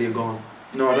them and they're gone.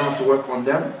 No, I don't have to work on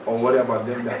them or worry about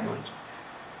them that much.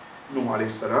 Nuh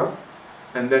alayhi salam.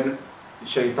 And then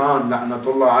Shaitan,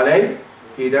 la'natullah alayh,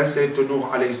 he then said to Nuh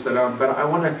alayhi salam, but I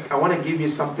want to give you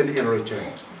something in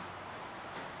return.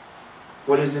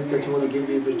 What is it that you want to give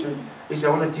me in return? He said,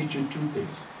 I want to teach you 2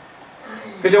 things.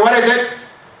 He said, what is it?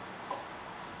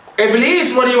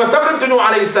 Iblis, when he was talking to Nuh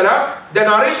alayhi salam, the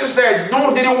narration said,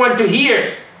 Nuh didn't want to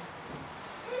hear.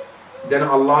 Then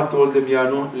Allah told him, Ya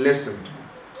Nuh, listen to me.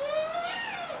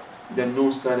 Then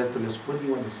Nuh started to listen. What do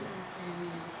you want to say?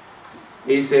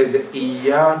 He says,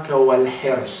 إِيَّاكَ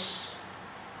وَالْحِرْصِ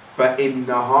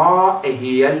فَإِنَّهَا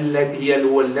هِيَ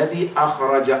الَّذِي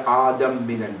أَخْرَجَ آدَمْ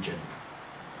مِنَ الْجَنَّةِ.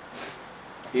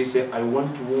 He said, I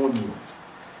want to warn you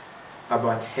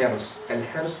about hirs.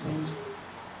 Al-hirs means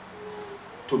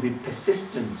to be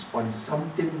persistent on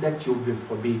something that you've been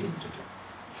forbidden to do.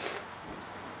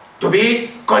 To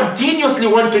be continuously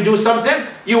want to do something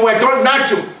you were told not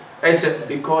to. I said,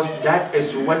 because that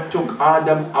is what took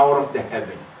Adam out of the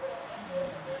heaven.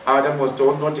 Adam was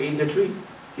told not to eat the tree.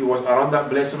 He was around that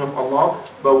blessing of Allah,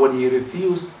 but when he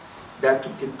refused, that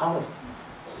took him out of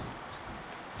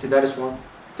it. See, that is one.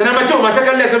 So number two, my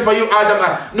second lesson for you, Adam,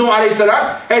 Nuh alayhi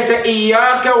salam, he said,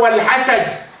 Iyaka wal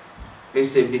hasad. He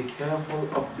said, be careful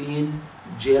of being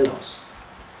jealous.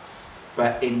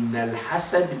 فَإِنَّ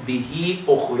الْحَسَدْ بِهِ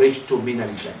أُخْرِجْتُ مِنَ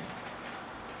الْجَنَّةِ.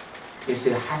 He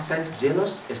said, hasad,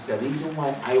 jealous, is the reason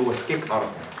why I was kicked out of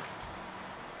heaven.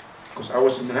 Because I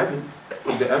was in heaven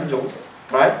with the angels,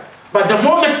 right? But the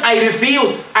moment I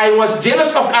refused, I was jealous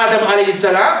of Adam alayhi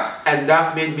salam, and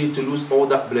that made me to lose all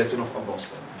that blessing of Allah.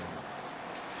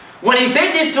 When he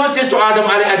said these two things to Adam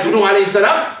alayhi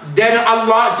salam, then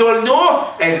Allah told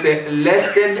Noah, and said,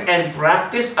 listen and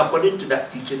practice according to that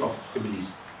teaching of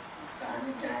Iblis.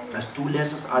 That's two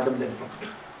lessons Adam learned from him.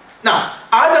 Now,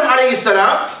 Adam alayhi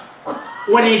salam,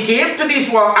 when he came to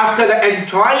this world after the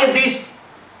entire this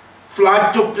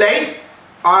flood took place,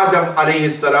 Adam alayhi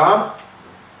salam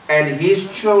and his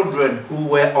children who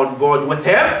were on board with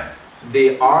him,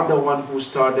 they are the one who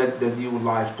started the new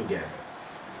life together.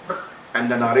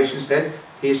 And the narration said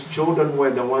his children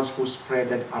were the ones who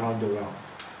spread it around the world.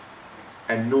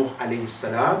 And Nuh alayhi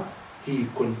salam, he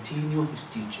continued his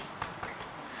teaching.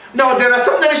 Now there are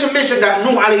some narration mentioned that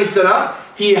Nuh alayhi salam,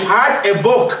 he had a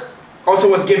book also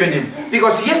was given him.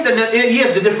 Because here's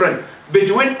the difference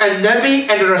between a Nabi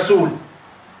and a Rasul.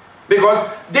 Because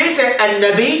they say a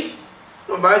Nabi,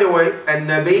 by the way, a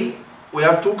Nabi, we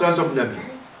have two kinds of Nabi.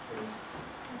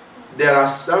 There are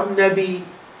some Nabi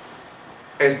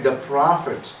as the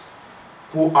prophet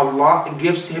who Allah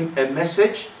gives him a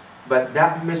message, but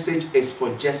that message is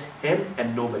for just him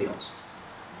and nobody else.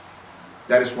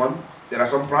 That is one. There are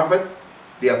some prophet,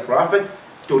 they are prophet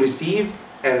to receive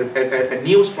a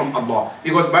news from Allah.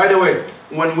 Because by the way,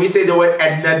 when we say the word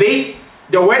Nabi,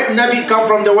 the word Nabi comes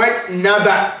from the word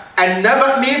Naba. And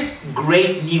Naba means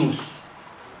great news.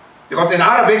 Because in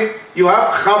Arabic, you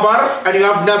have Khabar and you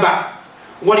have Naba.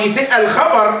 When you say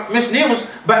Al-Khabar means news,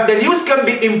 but the news can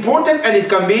be important and it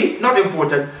can be not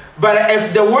important. But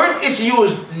if the word is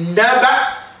used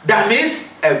Naba, that means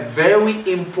a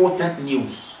very important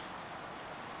news.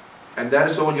 And that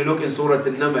is why when you look in Surah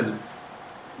Al-Naml,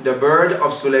 the bird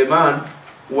of Sulaiman,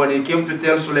 when he came to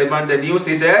tell Sulaiman the news,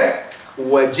 he said,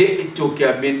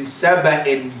 وَجِئْتُكَ مِنْ سَبَإٍ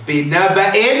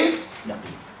بِنَبَإٍ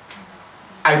يَقِينٍ.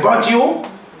 I brought you,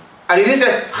 and he didn't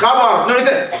say Khabar, no, he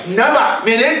said Naba,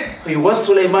 meaning he wants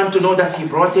Sulaiman to know that he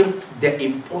brought him the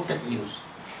important news,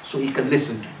 so he can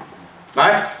listen to him.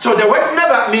 Right? So the word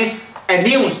Naba means a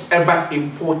news, but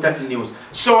important news.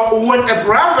 So when a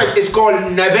prophet is called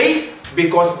Nabi,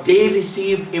 because they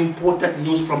receive important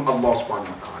news from Allah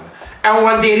subhanahu wa ta'ala. And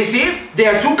when they receive,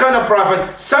 there are two kinds of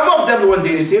prophets. Some of them, when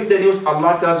they receive the news,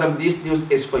 Allah tells them this news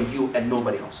is for you and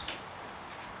nobody else.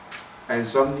 And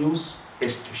some news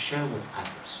is to share with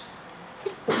others.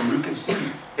 And you can see,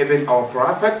 even our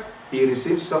prophet, he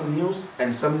receives some news,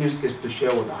 and some news is to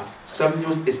share with us. Some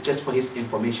news is just for his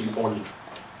information only.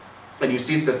 And you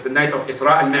see that the night of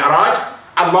Isra and Mi'raj,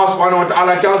 Allah subhanahu wa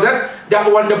ta'ala tells us that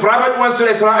when the Prophet wants to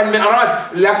Isra and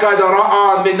Mi'raj, لَقَدْ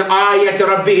رَأَى مِنْ آيَةِ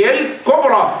رَبِّهِ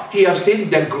الْكُبْرَى. He has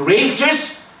seen the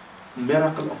greatest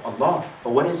miracle of Allah.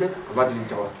 But what is it? Allah didn't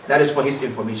tell us. That is for his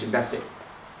information. That's it.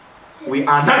 We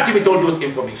are not to be told those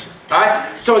information. Right?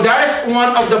 So that is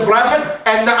one of the Prophet.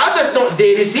 And the others, no,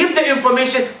 they receive the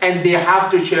information and they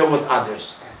have to share with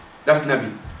others. That's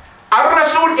Nabi.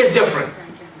 Ar-Rasul is different.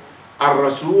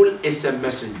 Ar-Rasul is a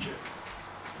messenger.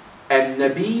 And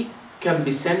Nabi can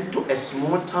be sent to a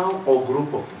small town or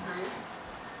group of people.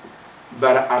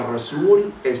 But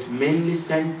Ar-Rasul is mainly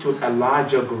sent to a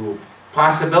larger group.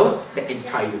 Possible, the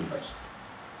entire universe.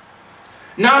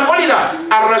 Not only that,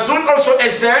 Ar-Rasul also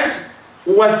is sent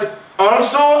with,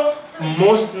 also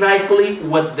most likely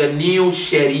with the new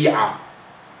Sharia.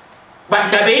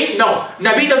 But Nabi, no.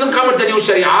 Nabi doesn't come with the new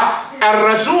Sharia.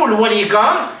 Ar-Rasul, when he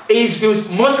comes, is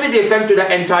mostly they sent to the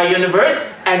entire universe.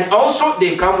 And also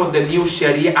they come with the new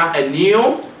Sharia, a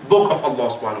new book of Allah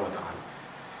subhanahu wa ta'ala.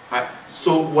 Right?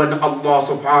 So when Allah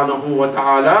subhanahu wa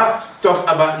ta'ala talks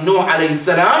about Nuh alayhi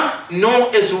salam, Nuh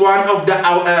is one of the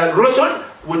Rusul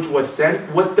which was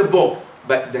sent with the book.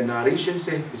 But the narration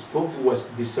said his book was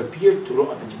disappeared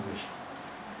throughout the generation.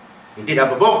 He did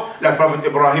have a book, like Prophet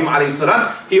Ibrahim alayhi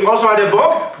salam. He also had a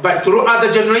book, but throughout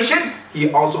the generation, he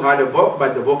also had a book,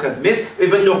 but the book has missed.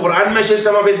 Even though Quran mentions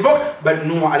some of his book, but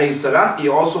Nuh alayhi salam,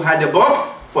 he also had a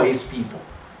book for his people.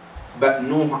 But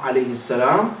Nuh alayhi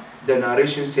salam, the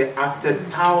narration says after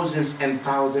thousands and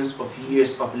thousands of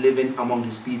years of living among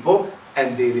his people,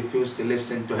 and they refused to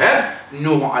listen to him,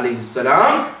 Nuh alayhi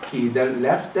salam, he then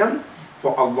left them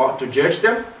for Allah to judge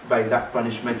them by that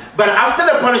punishment. But after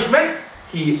the punishment,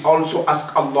 he also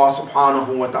asked Allah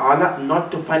subhanahu wa ta'ala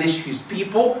not to punish his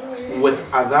people with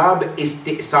adhab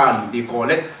istisali. They call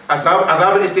it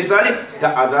adhab istisali, the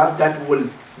adhab that will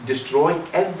destroy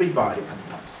everybody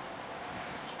at once.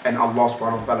 And Allah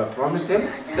subhanahu wa ta'ala promised him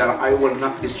that I will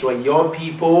not destroy your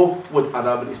people with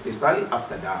adhab istisali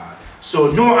after that.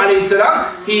 So Nuh alayhi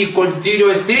salam, he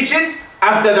continued his teaching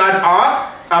after that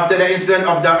after the incident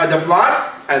of the flood,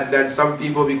 and then some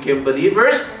people became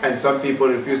believers and some people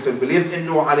refused to believe in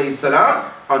Nuh alayhi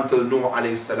salam until Nuh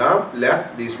alayhi salam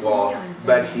left this world.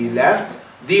 But he left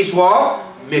this world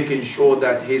making sure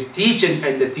that his teaching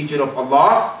and the teaching of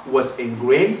Allah was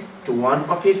ingrained to one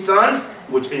of his sons,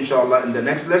 which inshallah in the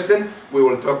next lesson we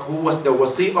will talk who was the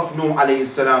wasi of Nuh alayhi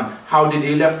salam, how did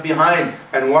he left behind,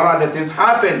 and what are the things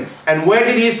happened, and where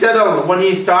did he settle when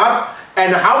he stopped,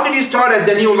 and how did he start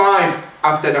the new life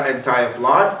after the entire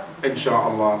flood.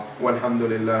 Inshallah.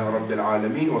 Walhamdulillah Rabbil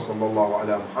Alameen wa sallallahu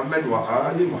ala Muhammad wa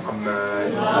ali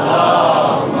Muhammad.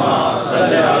 Allahumma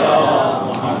salli ala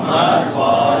Muhammad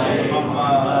wa ali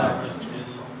Muhammad.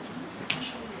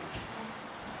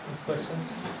 Questions?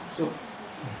 So,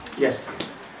 Yes, please.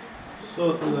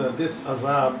 so this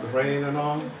azab, the rain and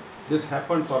all, this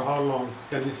happened for how long?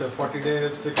 Can we say 40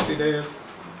 days, 60 days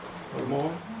or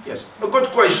more? Yes, a good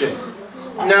question.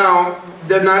 Now,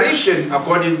 the narration,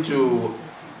 according to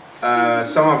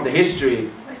some of the history,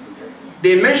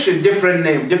 they mention different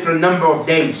name, different number of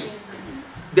days.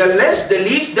 The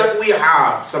least that we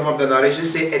have, some of the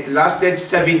narrations say it lasted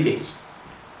 7 days.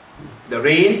 The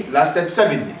rain lasted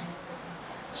 7 days.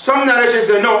 Some narrations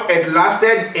say no, it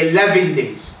lasted 11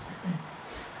 days.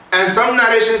 And some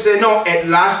narrations say no, it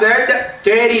lasted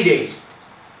 30 days.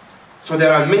 So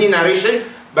there are many narrations,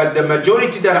 but the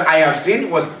majority that I have seen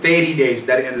was 30 days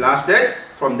that it lasted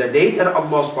from the day that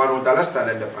Allah subhanahu wa ta'ala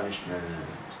started the punishment.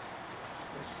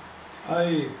 Yes.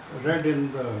 I read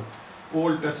in the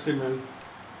Old Testament,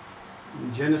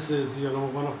 in Genesis,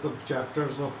 one of the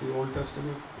chapters of the Old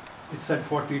Testament, it said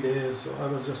 40 days. So I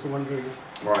was just wondering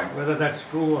whether that's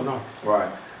true or not.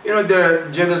 Right. The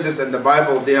Genesis and the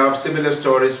Bible, they have similar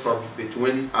stories from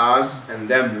between us and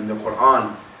them in the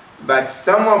Quran. But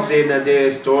some of the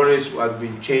stories have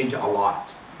been changed a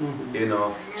lot.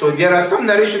 So there are some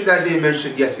narration that they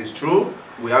mentioned, yes, it's true,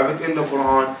 we have it in the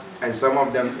Quran, and some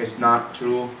of them is not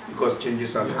true because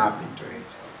changes have happened to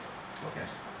it.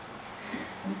 Yes.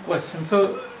 Question.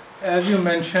 So, as you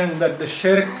mentioned that the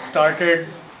shirk started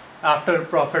after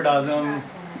Prophet Adam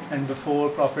and before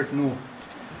Prophet Nuh,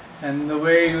 and the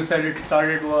way you said it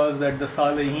started was that the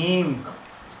Salihin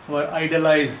were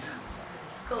idolized,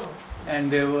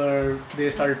 and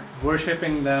they started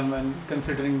worshipping them and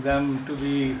considering them to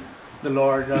be the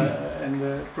Lord and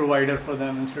the provider for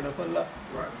them instead of Allah.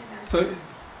 Right. So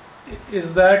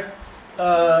is that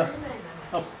a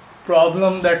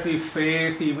problem that we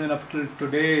face even up till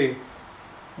today,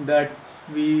 that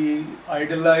we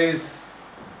idolize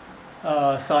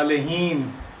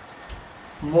Salihin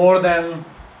more than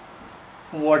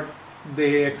what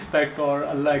they expect or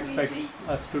Allah expects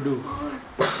us to do?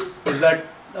 Is that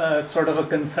sort of a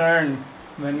concern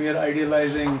when we are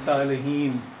idealizing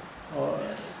Salihin, or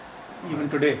even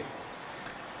today?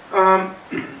 I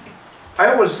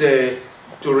would say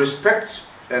to respect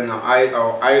and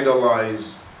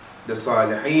idolize the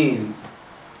Salihin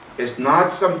is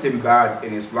not something bad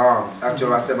in Islam.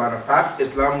 Actually, as a matter of fact,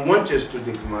 Islam wants us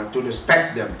to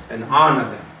respect them and honor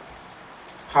them.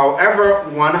 However,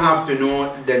 one have to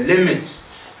know the limits,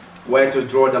 where to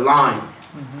draw the line.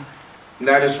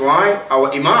 That is why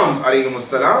our Imams alayhi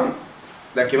salam,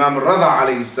 like Imam Rada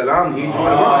alayhi salam, he drew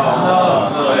the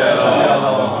line.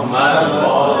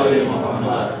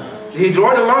 He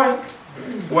drew the line.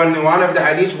 When one of the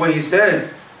hadiths where he says,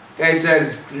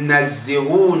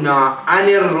 Nazzihuna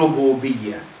anir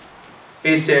rububiyyah.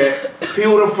 He said,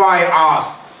 purify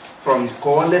us from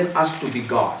calling us to be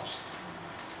gods.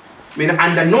 I mean,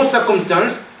 under no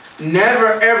circumstance,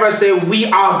 never ever say we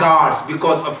are gods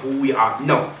because of who we are.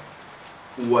 No.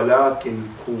 وَلَكِنْ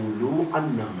قُولُوا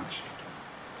أَنَّا مَشْرِكٌ.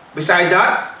 Beside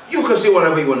that, you can say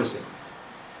whatever you want to say.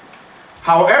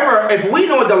 However, if we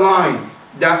know the line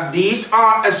that these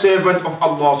are a servant of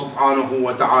Allah subhanahu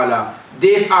wa ta'ala,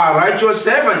 these are righteous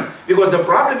servants, because the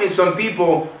problem is some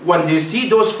people, when they see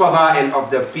those fada'il of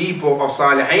the people of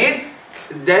Salihin,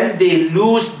 then they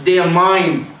lose their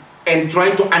mind in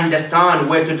trying to understand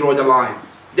where to draw the line.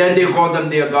 then they call them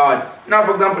their God. Now,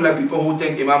 for example, like people who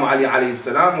think Imam Ali alayhi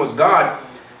salam was God.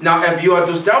 Now, if you are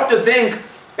to start to think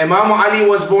Imam Ali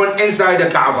was born inside the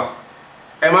Kaaba,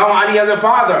 Imam Ali has a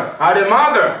father, had a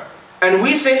mother, and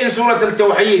we say in Surah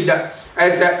Al-Tawheed,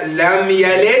 as Lam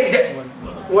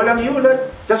Yalid wa Lam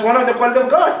Yulad. That's one of the qualities of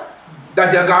God.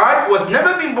 That the God was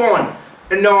never been born.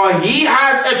 No, he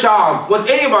has a child with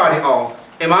anybody else.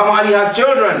 Imam Ali has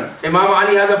children. Imam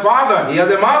Ali has a father. He has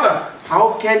a mother.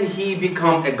 How can he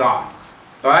become a God?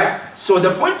 Right? So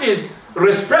the point is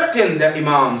respecting the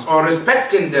Imams or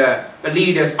respecting the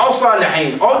leaders or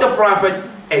Salihin or the Prophet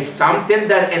is something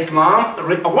that Islam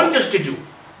wants us to do.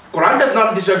 Quran does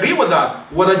not disagree with us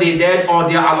whether they're dead or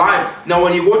they're alive. Now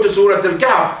when you go to Surah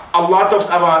Al-Kahf, Allah talks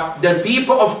about the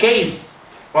people of Cave.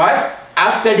 Right?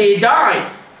 After they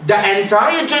died, the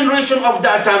entire generation of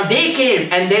that time, they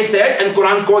came and they said, and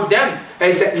Quran quote them,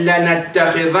 they said,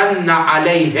 لَنَتَّخِذَنَّ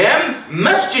عَلَيْهِمْ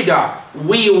مَسْجِدًا.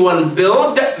 We will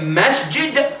build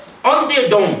masjid on their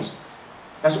domes.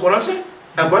 That's what Quran said.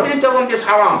 And God didn't tell them this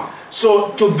haram.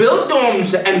 So to build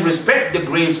domes and respect the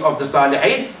graves of the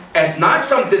Salihin is not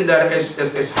something that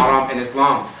is haram in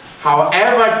Islam.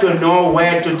 However, to know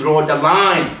where to draw the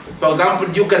line. For example,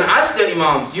 you can ask the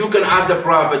Imams, you can ask the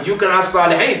Prophet, you can ask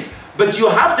Salihin. But you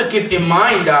have to keep in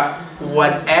mind that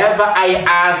whatever I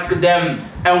ask them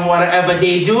and whatever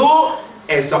they do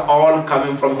is all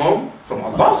coming from whom? From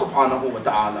Allah subhanahu wa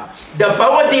ta'ala. The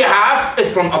power they have is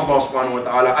from Allah subhanahu wa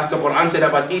ta'ala. As the Quran said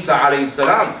about Isa alayhi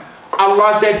salam.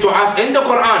 Allah said to us in the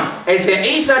Quran, He said,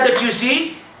 Isa that you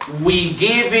see, we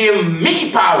gave him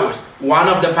many powers. One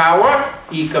of the power,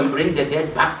 he can bring the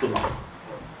dead back to life.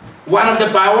 One of the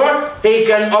power, he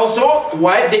can also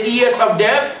wipe the ears of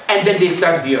deaf and then they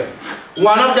start hearing.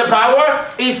 One of the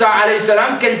power, Isa alayhi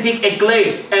salam can take a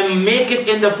clay and make it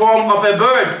in the form of a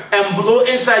bird and blow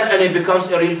inside and it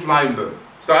becomes a real flying bird.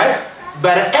 Right?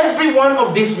 But every one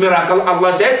of these miracles,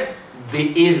 Allah says,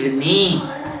 بِإِذْنِي,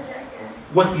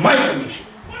 with my permission.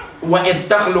 وَإِذْ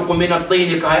تَخْلُقُ مِنَ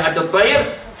الطِّينِ كَهَيْئَةِ الطَّيْرِ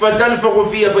فَتَنْفُخُ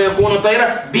فِيهَا فَيَكُونُ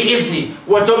طَيْرًا بِإِذْنِي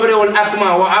وَتُبْرِئُ الْأَكْمَى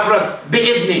وَأَبْرَصَ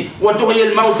بِإِذْنِي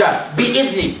وَتُحْيِي الْمَوْتَى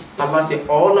بِإِذْنِي. Allah said,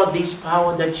 all of this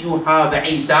power that you have,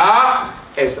 Isa,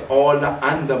 is all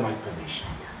under my permission.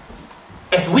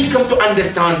 If we come to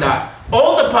understand that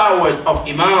all the powers of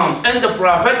Imams and the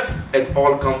Prophet, it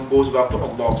all goes back to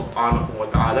Allah subhanahu wa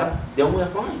ta'ala, then we're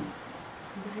fine.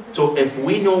 So if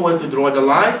we know where to draw the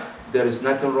line, there is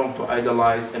nothing wrong to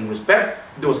idolize and respect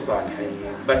those salihin.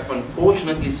 But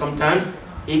unfortunately, sometimes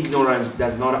ignorance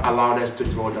does not allow us to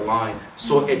draw the line.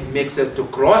 So it makes us to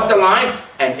cross the line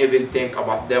and even think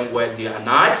about them where they are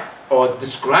not, or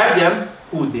describe them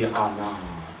who they are not.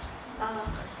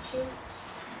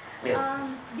 Yes.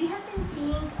 We have been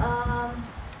seeing a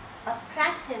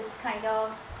practice kind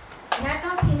of, and I've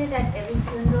not seen it at every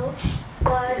funeral,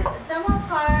 but some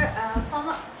of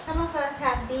us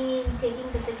have been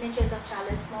taking the signatures of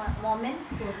Charles Mormon,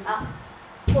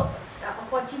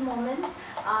 40 moments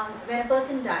when a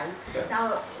person dies. Yeah.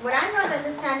 Now, what I'm not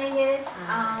understanding is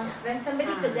when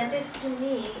somebody presented to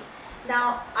me,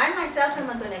 now I myself am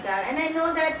a gunagar, and I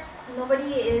know that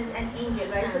nobody is an angel,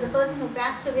 right? So the person who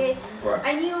passed away, Right.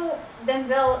 I knew them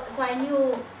well, so I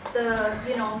knew the,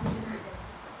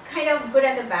 kind of good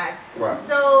and the bad. Right.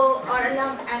 So, or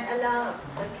Allah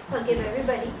forgive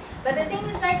everybody. But the thing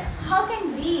is like, how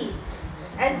can we,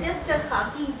 as just a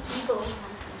khaki people,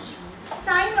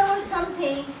 sign over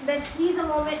something that he's a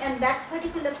moment and that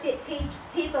particular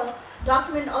paper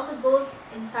document also goes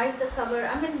inside the cover?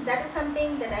 I mean, that is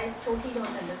something that I totally don't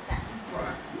understand.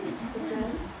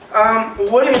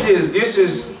 What it is,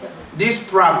 this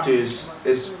practice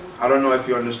is, I don't know if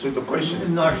you understood the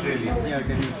question. Not really. Yeah,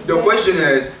 The question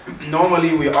is,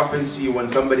 normally we often see when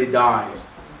somebody dies,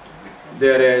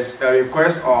 there is a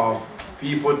request of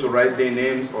people to write their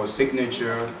names or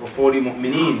signature for 40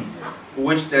 mu'mineen,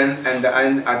 which then at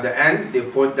the end they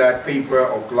put that paper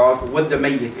or cloth with the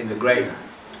mayyit in the grave.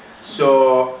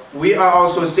 So we are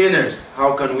also sinners.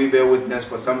 How can we bear witness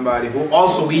for somebody who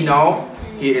also we know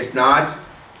he is not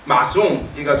ma'soom,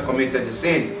 he has committed the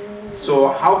sin? So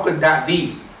how could that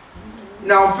be?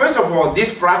 Now, first of all,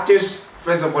 this practice,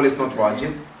 is not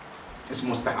wajib, it's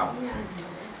mustahab.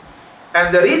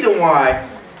 And the reason why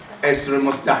it's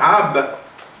mustahab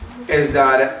is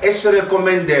that it's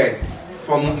recommended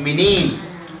for mu'mineen.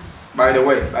 By the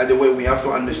way, we have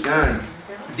to understand,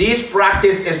 this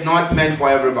practice is not meant for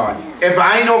everybody. If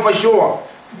I know for sure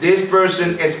this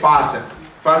person is fasiq.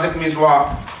 Fasiq means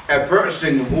what? A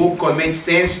person who commits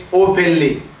sins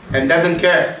openly and doesn't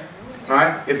care.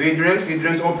 Right? If he drinks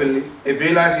openly. If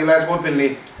he lies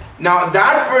openly. Now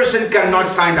that person cannot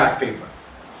sign that paper.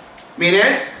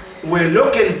 Meaning, we're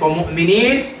looking for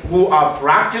mu'mineen who are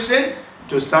practicing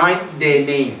to sign their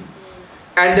name.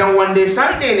 And then when they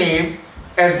sign their name,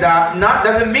 as that not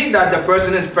doesn't mean that the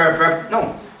person is perfect.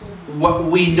 No. What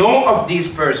we know of this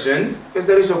person is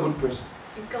that he's a good person.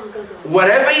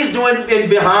 Whatever he's doing in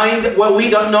behind what we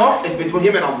don't know is between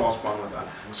him and Allah subhanahu wa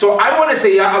ta'ala. So I want to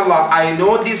say, Ya Allah, I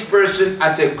know this person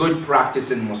as a good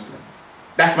practicing Muslim.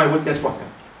 That's my witness for him.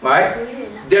 Right?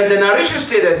 Then the narration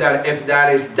stated that if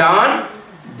that is done,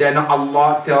 then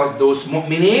Allah tells those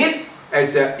mu'mineen,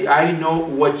 I know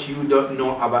what you don't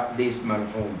know about this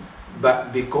marhum.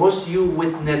 But because you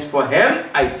witness for him,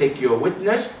 I take your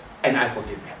witness and I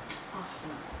forgive him.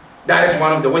 That is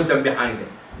one of the wisdom behind it.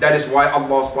 That is why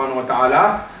Allah subhanahu wa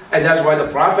ta'ala, and that's why the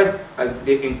Prophet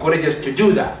they encourage us to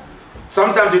do that.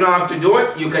 Sometimes you don't have to do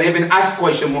it. You can even ask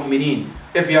question mu'mineen.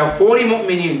 If you have 40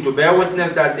 mu'mineen to bear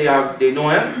witness that they know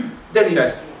him, then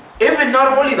yes. Even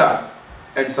not only that,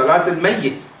 and Salat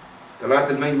al-Mayyit,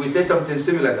 we say something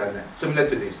similar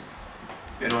to this.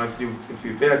 You know, if you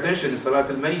pay attention to Salat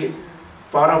al-Mayyit,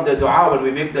 part of the dua, when we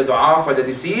make the dua for the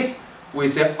deceased, we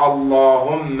say,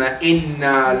 Allahumma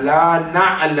inna la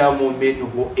na'lamu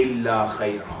minhu illa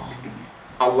khayra.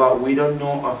 Allah, we don't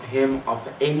know of him of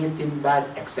anything bad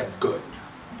except good.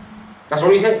 That's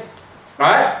what we say.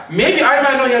 Right? Maybe I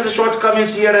might know he has the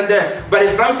shortcomings here and there, but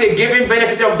Islam says give him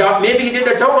benefit of doubt. Maybe he did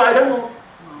the tawbah, I don't know.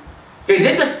 He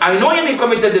did this, I know him, he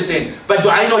committed the sin. But do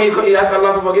I know he asked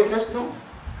Allah for forgiveness? No.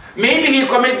 Maybe he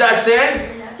committed that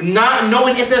sin, not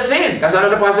knowing it's a sin. That's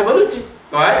another possibility.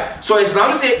 Alright? So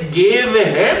Islam says give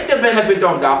him the benefit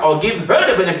of doubt, or give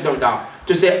her the benefit of doubt.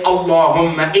 To say,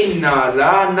 Allahumma inna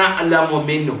la na'lamu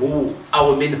minhu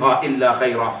aw minha illa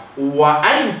khayra wa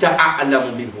anta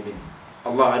a'lamu minhu min.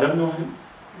 Allah, I don't know him.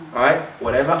 Alright?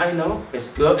 Whatever I know is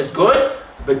good,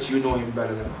 but you know him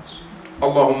better than us.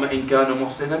 Allahumma in kana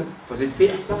muhsinan fazid fi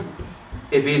ihsan.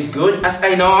 If he's good as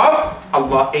I know of,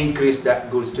 Allah increase that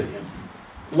goods to him.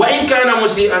 Wa in kana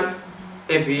musi'an,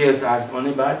 if he has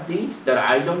only bad deeds that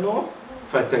I don't know of,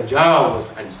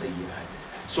 fatajawaz an sayyi'at.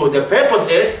 So the purpose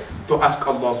is to ask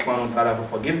Allah subhanahu wa ta'ala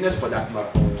for forgiveness for that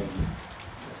marhum.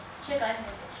 Yes. Sheikh, I have a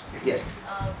question. Yes.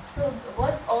 So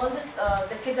was all this,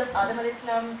 the kids of Adam alayhi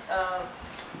salam,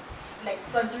 like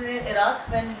considered in Iraq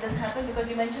when this happened? Because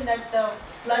you mentioned that the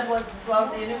flood was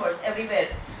throughout the universe, everywhere.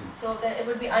 So then it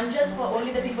would be unjust for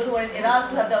only the people who are in Iraq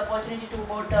to have the opportunity to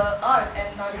board the ark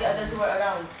and not the others who were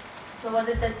around. So was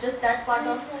it that just that part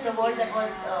of the world that was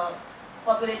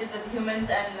populated with humans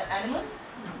and animals?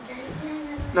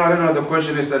 No, the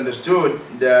question is understood.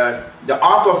 The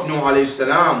Ark of Nuh alayhi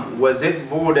salam, was it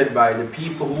boarded by the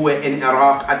people who were in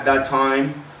Iraq at that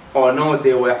time? Or no,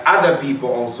 there were other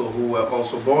people also who were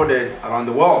also boarded around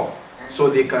the world. So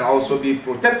they can also be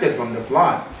protected from the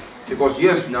flood. Because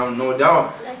yes, no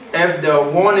doubt, if the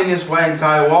warning is for the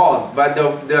entire world, but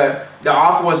the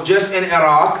Ark was just in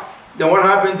Iraq, then what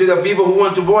happened to the people who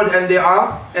want to board and they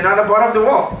are in another part of the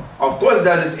world? Of course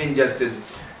that is injustice.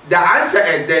 The answer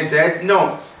is, they said,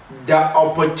 no, the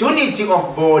opportunity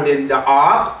of boarding the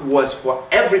ark was for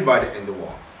everybody in the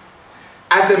world.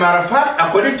 As a matter of fact,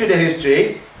 according to the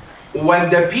history, when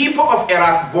the people of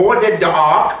Iraq boarded the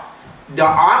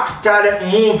ark started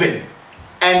moving,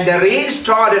 and the rain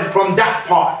started from that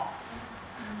part.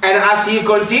 And as he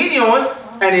continues,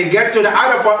 and he get to the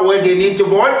other part where they need to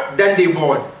board, then they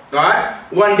board. Right?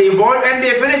 When they board and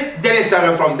they finish, then it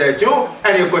started from there too,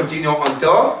 and you continue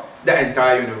until the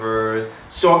entire universe.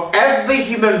 So every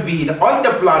human being on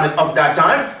the planet of that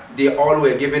time, they all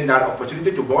were given that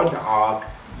opportunity to board the ark.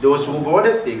 Those who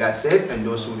boarded, they got saved, and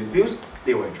those who refused,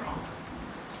 they were drowned.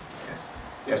 Yes.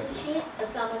 Yes, please.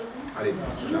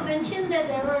 You mentioned that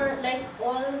there were like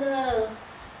all the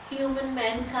human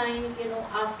mankind,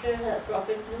 after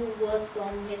Prophet Nuh was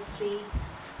from his three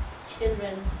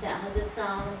children, Hazrat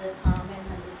Sam, Hazrat Ham, and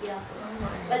Hazrat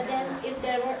Yaqub. But then if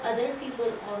there were other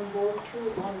people on board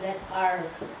too on that ark,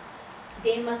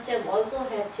 they must have also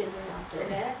had children after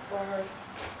that, or?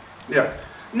 Yeah.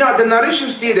 Now the narration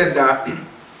stated that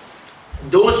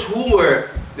those who were,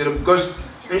 because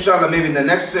inshallah maybe in the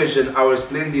next session I will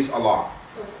explain this a lot.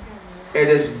 It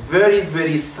is very,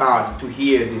 very sad to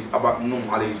hear this about Nuh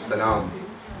alayhi salam,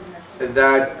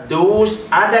 that those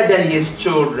other than his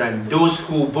children, those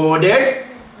who boarded,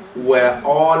 were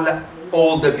all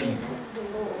older people,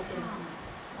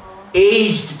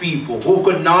 aged people who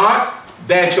could not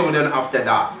bear children after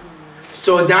that.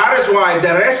 So that is why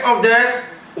the rest of this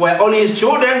were only his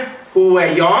children who were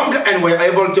young and were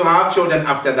able to have children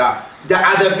after that. The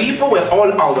other people were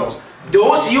all elders.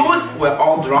 Those youth were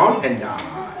all drowned and died.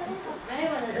 I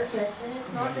have another question.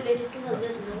 It's not related to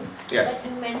Hazrat Nuh. Yes. But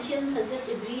you mentioned Hazrat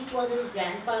Idris was his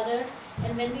grandfather,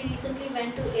 and when we recently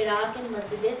went to Iraq in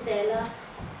Masjid-e-Sela,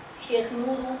 Sheikh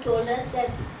Noor told us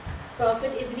that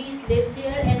Prophet Idris lives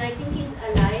here, and I think he's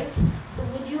alive. So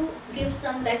would you give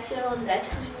some lecture on that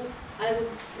too? I would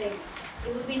like.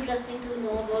 It would be interesting to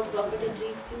know about Prophet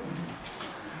Idris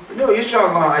too. No,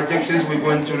 inshallah, I think since we're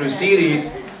going through the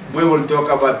series, we will talk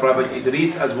about Prophet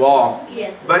Idris as well.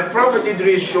 Yes. But Prophet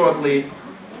Idris shortly,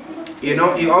 you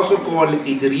know, he also called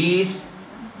Idris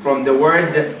from the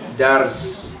word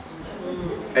dars.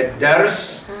 A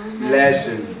dars,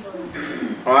 lesson.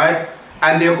 Alright?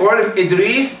 And they call him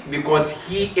Idris because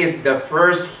he is the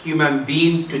first human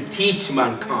being to teach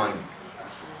mankind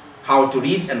how to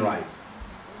read and write.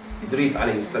 Idris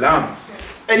alayhi salam.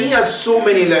 And he has so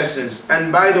many lessons.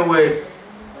 And by the way,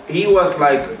 he was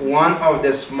like one of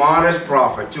the smartest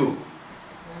prophet too.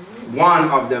 One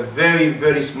of the very,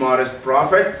 very smartest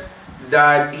prophet,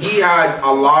 that he had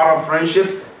a lot of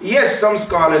friendship. Yes, some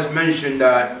scholars mention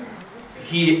that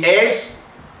he is,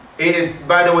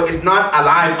 by the way, is not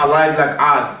alive like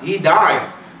us. He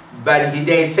died. But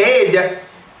they said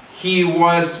he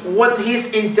was, with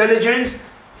his intelligence,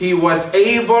 he was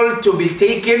able to be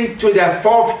taken to the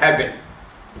fourth heaven.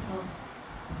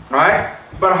 Right?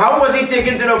 But how was he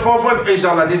taken to the fourth heaven?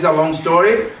 Inshallah, this is a long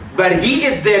story. But he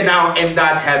is there now in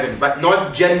that heaven. But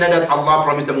not Jannah that Allah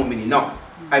promised the mu'minin. No.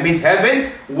 I mean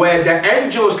heaven where the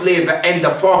angels live in the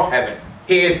fourth heaven.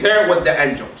 He is there with the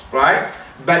angels. Right?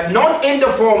 But not in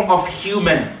the form of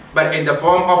human. But in the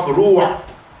form of ruh.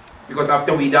 Because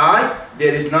after we die,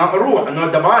 there is not a ruh,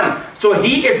 not the body. So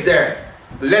he is there,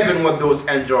 living with those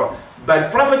angels.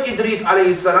 But Prophet Idris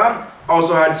alayhi salam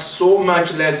also had so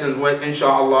much lessons. When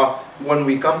inshallah, when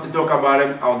we come to talk about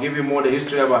him, I'll give you more the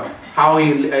history about how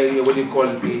he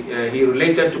he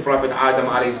related to Prophet Adam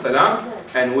alayhi salam,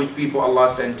 and which people Allah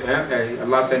sent to him,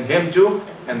 Allah sent him to,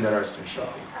 and the rest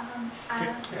inshallah.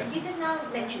 Yes. You just now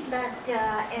mentioned that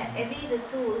every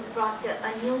Rasul brought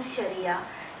a new Sharia.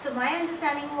 So my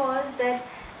understanding was that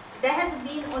there has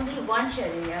been only one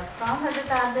Sharia from Hazrat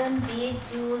Adam, be it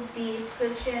Jews, be it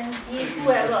Christians, be it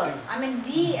whoever. I mean,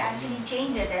 we actually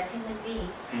change it as human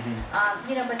beings.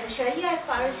 You know, but the Sharia, as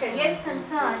far as Sharia is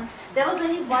concerned, there was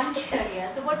only one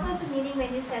Sharia. So what was the meaning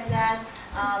when you said that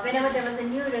whenever there was a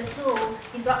new Rasul,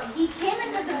 he came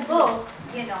in with a book,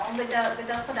 you know, with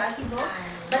a Khudaki book.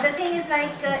 But the thing is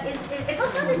like, it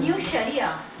was not a new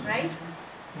Sharia, right?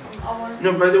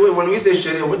 No, by the way, when we say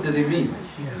Sharia, what does it mean?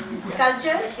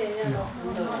 Culture?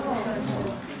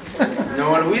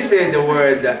 Now, when we say the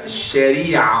word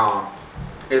Sharia,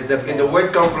 the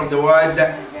word comes from the word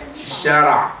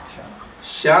Shara.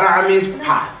 Shara means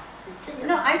path.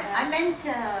 No, I meant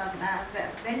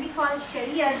when we call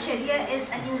Sharia, Sharia is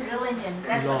a new religion.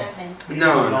 That's what I meant.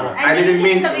 No, I didn't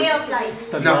mean. It's a way of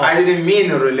life. No, I didn't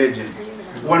mean a religion.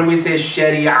 When we say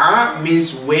Sharia,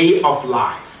 means way of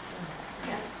life.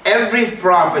 Every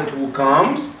prophet who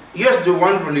comes, yes, the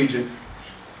one religion.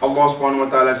 Allah subhanahu wa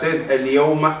ta'ala says,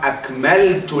 Al-yawma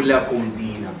akmaltu lakum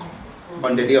deenakum.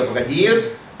 On the day of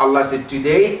Ghadir, Allah said,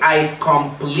 today I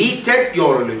completed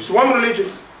your religion. It's one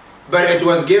religion. But it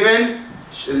was given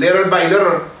little by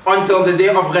little until the day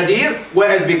of Ghadir,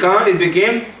 where it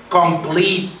became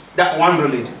complete, that one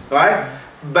religion. Right?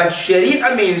 But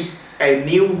Sharia means a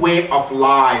new way of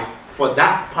life for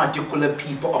that particular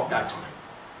people of that time.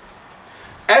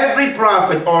 Every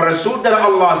prophet or Rasul that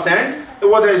Allah sent,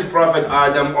 whether it's Prophet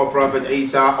Adam or Prophet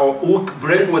Isa or who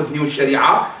bring with new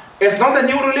Sharia, it's not a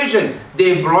new religion.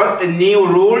 They brought a new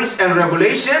rules and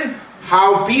regulation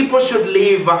how people should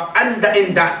live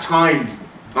in that time.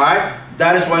 Right?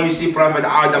 That is why you see Prophet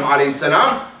Adam alayhi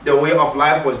salam, the way of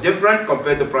life was different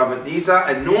compared to Prophet Isa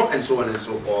and Noah and so on and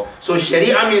so forth. So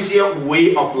Sharia means here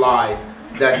way of life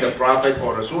that the Prophet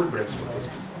or Rasul brings with us.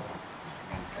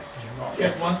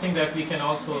 Yes, one thing that we can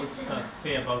also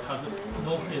say about Hazrat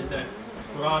Nuh is that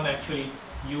Quran actually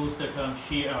used the term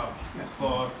Shia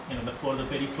for the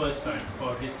very first time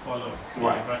for his follower,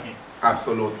 Ibrahim.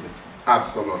 Absolutely,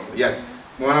 absolutely. Yes.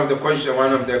 One of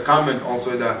the comment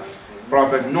also that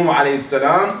Prophet Nuh alayhi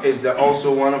salam is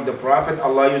also one of the prophet.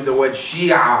 Allah used the word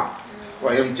Shia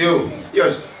for him too.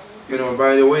 Yes.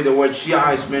 By the way, the word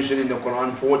Shia is mentioned in the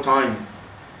Quran 4 times.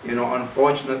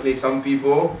 Unfortunately, some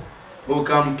people who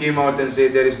came out and say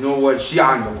there is no word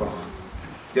Shia in the Quran.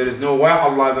 There is no way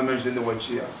Allah ever mentioned the word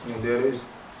Shia. No, there is.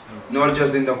 Not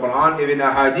just in the Quran, even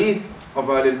a hadith of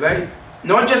Ahlul Bayt.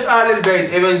 Not just Ahlul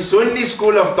Bayt, even Sunni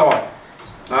school of thought.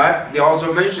 Right? They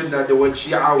also mentioned that the word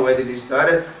Shia, where did it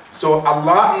started? So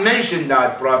Allah mentioned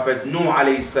that Prophet Nuh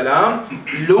alayhi salam,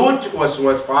 Lut was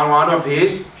one of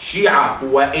his Shia.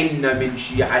 وَإِنَّ مِنْ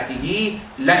شِيعَتِهِ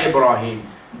لَإِبْرَاهِيم.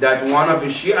 that one of the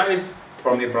Shia is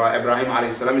from Ibrahim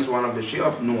alayhi salam is one of the Shia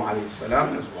of Nuh alayhi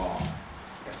salam as well.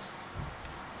 Yes.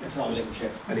 Assalamu alaikum,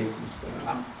 Sheikh. Alaykum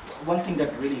salam. One thing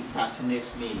that really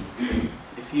fascinates me,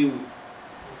 if you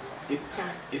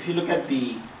look at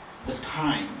the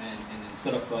time and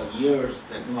sort of years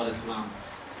that Nuh alayhi salam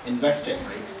invested,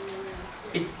 right?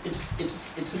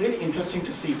 It's really interesting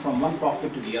to see from one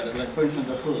prophet to the other. Like for instance,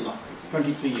 Rasulullah, it's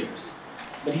 23 years,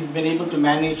 but he's been able to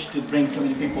manage to bring so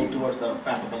many people towards the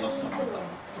path of Allah subhanahu wa ta'ala.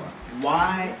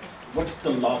 Why? What's the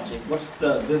logic? What's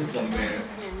the wisdom where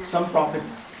some prophets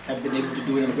have been able to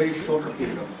do it in a very shorter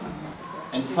period of time,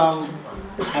 and some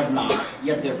have not,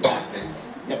 yet they're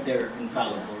prophets, yet they're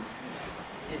infallibles?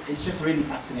 It just really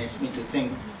fascinates me to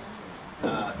think,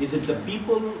 is it the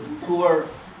people who are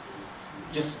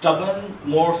just stubborn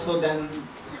more so than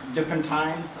different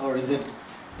times, or is it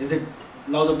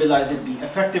Nauzubillah, is it the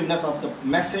effectiveness of the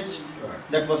message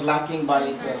that was lacking by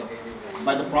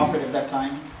the prophet at that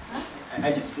time?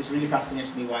 It really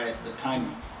fascinates me why the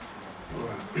time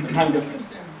difference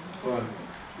there.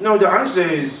 No, the answer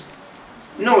is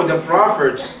no. The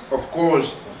prophets, of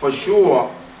course, for sure,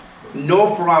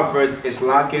 no prophet is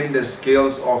lacking the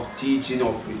skills of teaching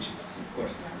or preaching. Of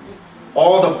course.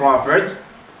 All the prophets,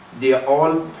 they are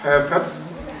all perfect,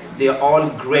 they are all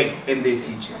great in their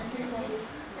teaching.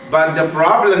 But the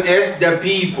problem is the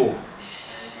people.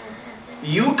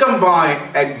 You can buy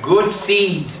a good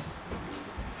seed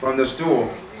from the store,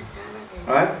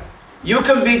 right? You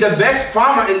can be the best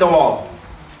farmer in the world,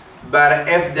 but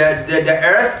if the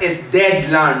earth is dead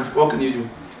land, what can you do?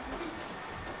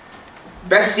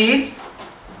 Best seed,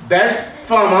 best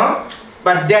farmer,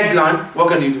 but dead land, what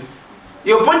can you do?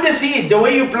 You put the seed, the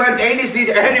way you plant any seed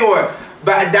anywhere,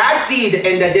 but that seed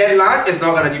in the dead land is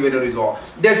not going to give you the result.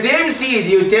 The same seed,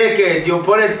 you take it, you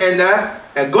put it in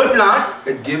a good land,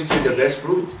 it gives you the best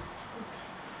fruit.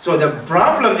 So the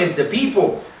problem is the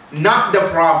people, not the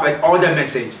prophet or the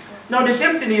message. Now the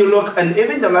same thing you look, and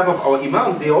even the life of our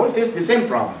imams, they all face the same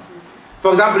problem.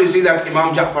 For example, you see that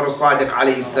Imam Ja'far al-Sadiq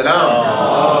alayhi salam,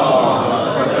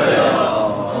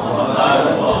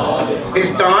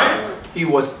 his time, he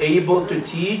was able to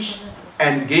teach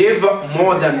and give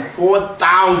more than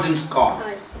 4,000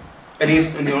 scholars in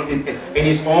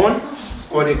his own,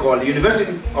 what they call,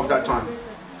 university of that time.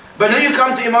 But then you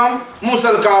come to Imam Musa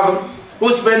al-Kadhim,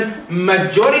 who spent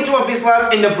majority of his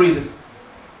life in the prison.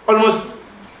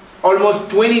 Almost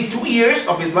 22 years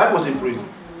of his life was in prison.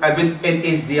 I've been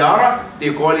in Ziyarah,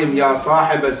 they call him Ya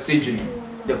Sahib al-Sijn,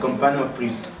 the companion of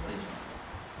prison.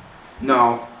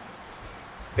 Now,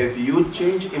 if you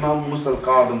change Imam Musa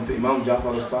al-Kadhim to Imam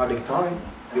Ja'far al-Sadiq time,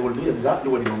 you will do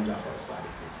exactly what Imam Ja'far al-Sadiq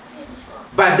did.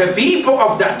 But the people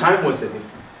of that time was the difference.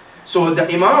 So the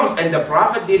Imams and the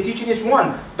Prophet, their teaching is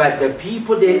one, but the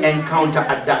people they encounter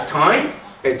at that time,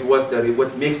 it was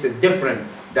what makes it different.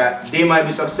 That they might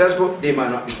be successful, they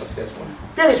might not be successful.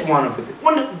 That is one of the things.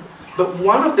 But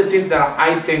one of the things that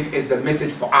I think is the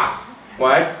message for us,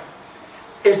 right,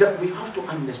 is that we have to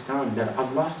understand that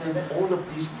Allah sent all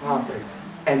of these prophets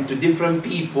and to different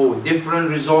people, different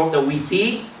results that we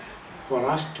see, for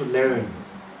us to learn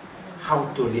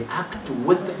how to react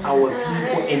with our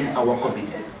people in our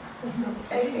community.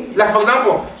 Like for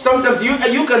example, sometimes you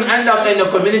can end up in a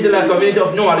community like community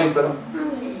of Nuh alayhi salam.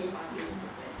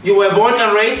 You were born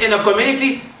and raised in a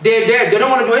community, they're there, they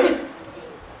don't want to do anything.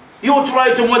 You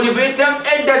try to motivate them,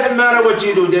 it doesn't matter what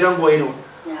you do, they don't go anywhere.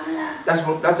 That's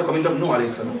the community of Nuh alayhi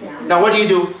salam. Now what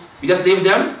do? You just leave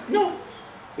them? No.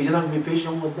 You just have to be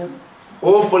patient with them.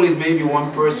 Hopefully it's maybe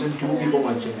one person, two people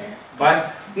watching.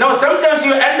 Right? Now sometimes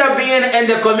you end up being in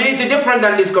the community different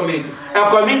than this community. A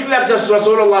community like the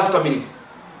Rasulullah's community.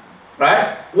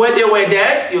 Right? Where they were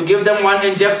dead, you give them one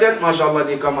injected, mashallah,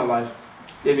 they come alive.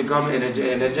 They become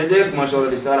energetic, mashallah,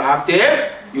 they start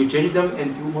active. You change them in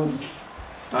a few months.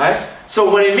 Right? So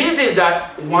what it means is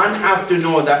that one have to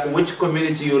know that which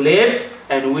community you live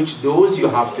and which dose you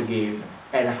have to give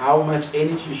and how much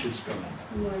energy you should spend.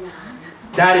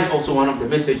 That is also one of the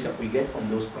messages that we get from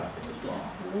those prophets as well.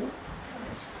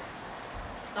 Yes.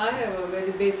 I have a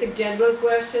very basic general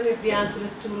question. If the answer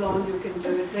is too long, you can do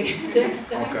it next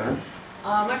time. Okay.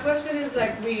 My question is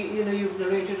like you've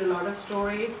narrated a lot of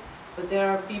stories, but there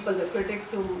are people, the critics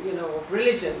who, of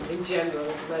religion in general,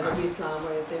 whether it's Islam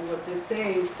or anything, what they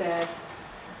say is that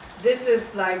this is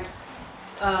like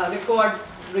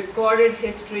recorded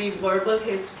history, verbal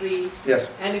history. Yes.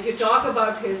 And if you talk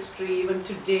about history, even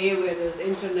today where there's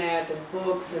internet and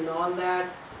books and all that,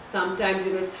 sometimes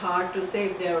it's hard to say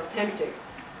if they're authentic.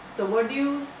 So what do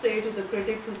you say to the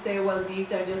critics who say, well, these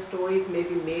are just stories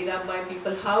maybe made up by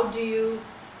people? How do you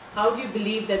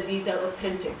believe that these are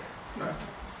authentic? Right.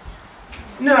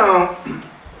 Now,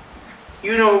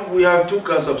 you know, we have two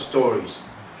kinds of stories.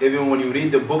 Even when you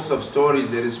read the books of stories,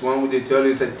 there is one where they tell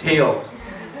you it's a tale,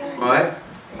 right?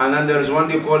 And then there is one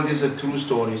they call this a true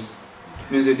stories,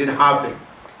 means it didn't happen,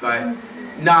 right?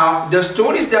 Now, the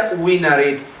stories that we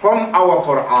narrate from our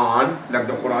Quran, like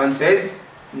the Quran says,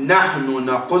 نَحْنُ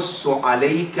نَقُصُّ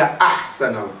عَلَيْكَ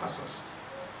أَحْسَنَ الْقَصَصِ.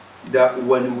 That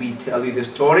when we tell you the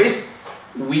stories,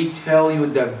 we tell you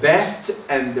the best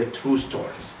and the true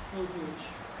stories.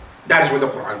 That is what the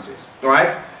Quran says,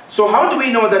 right? So how do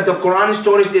we know that the Quran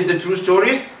stories is the true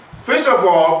stories? First of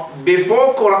all,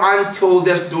 before Quran told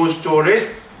us those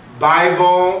stories,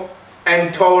 Bible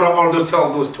and Torah also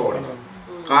tell those stories.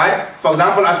 Right? For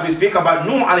example, as we speak about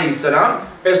Nuh alayhi salam,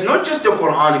 it's not just the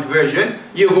Quranic version.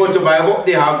 You go to Bible,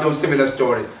 they have those similar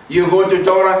stories. You go to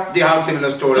Torah, they have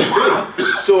similar stories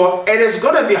too. So it is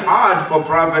going to be hard for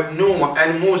Prophet Nuh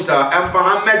and Musa and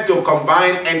Muhammad to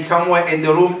combine and somewhere in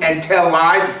the room and tell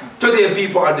lies to their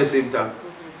people at the same time.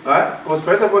 Right? Because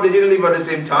first of all, they didn't live at the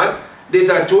same time. These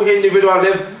are two individuals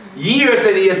live years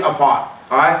and years apart.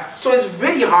 Right? So it's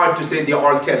very hard to say they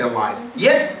all telling lies.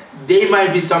 Yes, there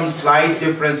might be some slight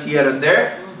difference here and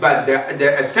there, but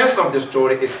the essence of the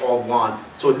story is all one.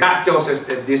 So that tells us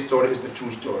that this story is the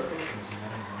true story.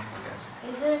 Yes.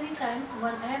 Is there any time? I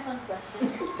have one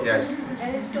question. Yes.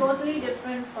 And it's totally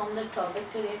different from the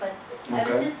topic today, but I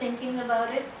was just thinking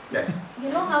about it. Yes. You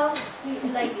know how,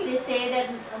 like they say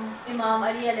that Imam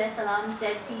Ali alayhi salam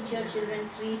said, teach your children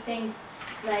 3 things,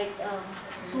 like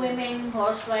swimming,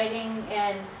 horse riding,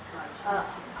 and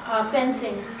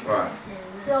fencing. Right.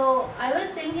 So I was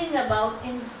thinking about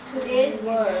in today's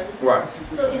world. Right.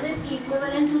 So is it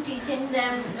equivalent to teaching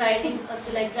them riding,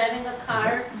 like driving a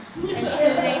car and shooting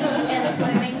and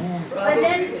swimming? But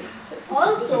then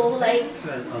also like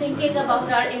thinking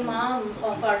about our Imam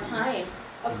of our time.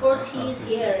 Of course, he is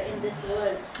here in this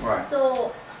world. Right.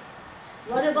 So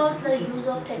what about the use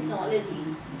of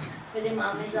technology with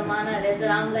Imam Zamana alayhi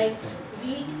salam? Like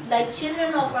we, like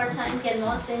children of our time,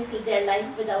 cannot think their life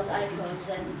without iPhones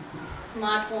and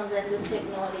smartphones and this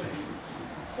technology.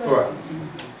 So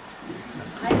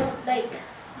I don't like,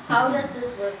 how does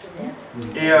this work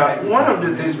together? Yeah, one of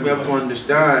the things we have to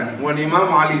understand, when Imam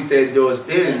Ali said those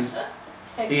things,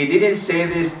 he didn't say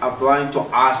this applying to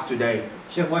us today.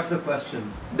 Sheikh, what's the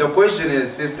question? The question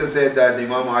is, sister said that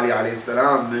Imam Ali alayhi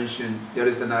salam mentioned, there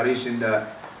is a narration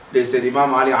that they said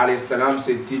Imam Ali alayhi salam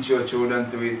said, teach your children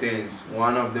 3 things.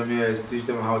 One of them is teach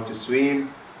them how to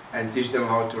swim, and teach them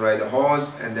how to ride a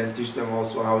horse, and then teach them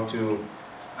also how to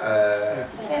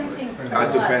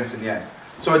fencing, yes.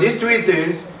 So these 3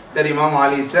 things that Imam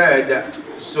Ali said,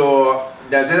 so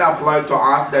does it apply to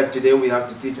us that today we have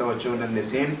to teach our children the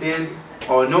same thing?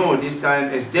 Or no, this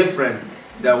time is different,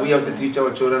 that we have to teach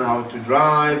our children how to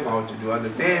drive, how to do other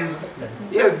things?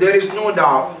 Yes, there is no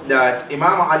doubt that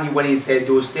Imam Ali, when he said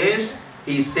those things,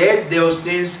 he said those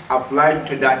things applied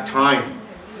to that time.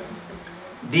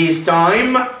 This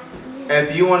time,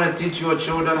 if you want to teach your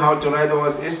children how to ride a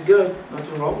horse, it's good.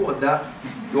 Nothing wrong with that.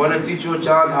 You want to teach your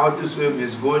child how to swim,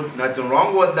 it's good. Nothing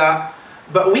wrong with that.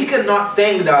 But we cannot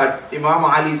think that Imam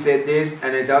Ali said this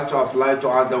and it has to apply to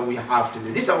us that we have to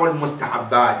do. These are all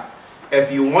mustahabbat.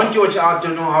 If you want your child to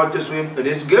know how to swim, it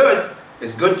is good.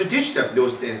 It's good to teach them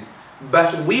those things.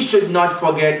 But we should not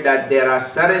forget that there are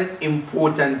certain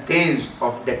important things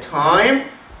of the time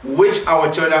which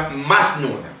our children must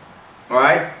know them.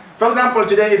 Right? For example,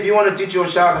 today if you want to teach your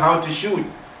child how to shoot,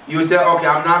 you say, okay,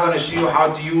 I'm not going to show you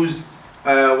how to use,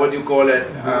 what do you call it,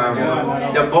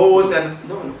 the bows, and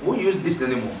no, who use this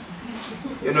anymore?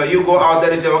 You know, you go out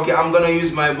there and say, okay, I'm going to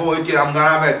use my bow, okay, I'm going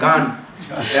to have a gun.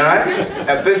 Right?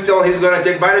 A pistol he's going to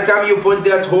take. By the time you put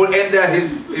that hole in there,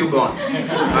 you're gone.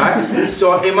 Right?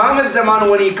 So Imam Zaman,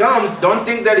 when he comes, don't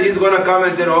think that he's going to come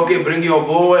and say, okay, bring your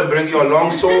bow and bring your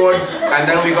long sword, and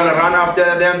then we're going to run after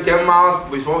them 10 miles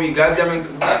before we get them.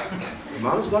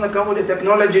 Imam is going to come with the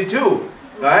technology too.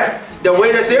 Right? The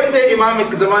way the same day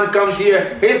Imam Zaman comes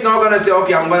here, he's not going to say,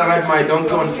 okay, I'm going to ride my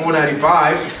donkey on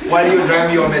 495 while you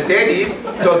drive your Mercedes,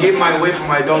 so give my way for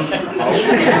my donkey.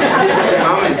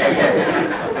 Imam is,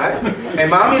 right?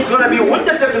 Imam is going to be with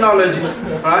the technology.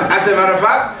 Right? As a matter of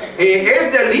fact, he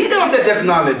is the leader of the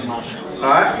technology.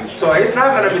 Right? So it's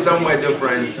not going to be somewhere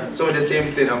different. So the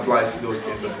same thing applies to those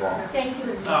things as well. Thank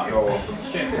you. You're welcome.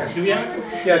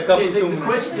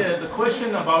 The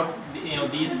question about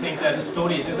these things as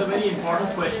stories is a very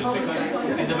important question, because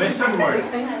in the Western world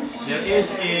there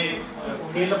is a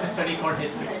field of study called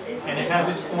history, and it has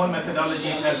its own methodology,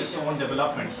 it has its own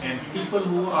development, and people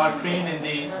who are trained in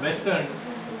the Western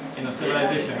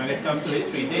civilization, when it comes to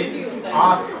history, they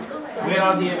ask, where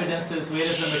are the evidences, where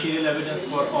is the material evidence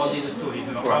for all these stories,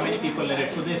 how many people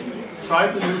narrate. So this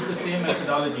try to use the same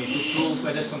methodology to prove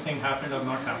whether something happened or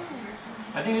not happened.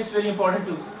 I think it's very important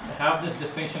to have this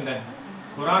distinction that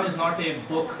Quran is not a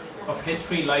book of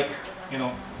history like, you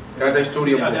know, other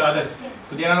story the other.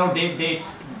 So there are no dates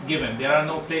given. There are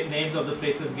no names of the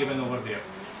places given over there.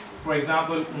 For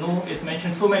example, Nuh is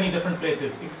mentioned so many different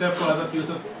places, except for Hazrat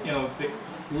Yusuf, you know,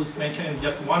 who's mentioned in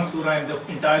just one surah, and the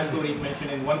entire story is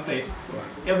mentioned in one place.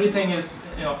 Everything is,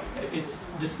 you know, it's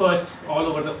dispersed all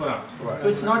over the Quran. So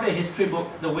it's not a history book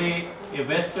the way a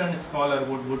Western scholar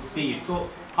would see it. So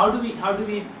how do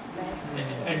we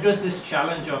address this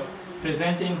challenge of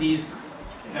presenting these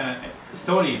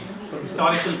stories,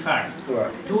 historical facts,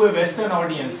 to a Western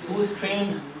audience who is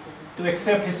trained to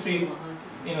accept history,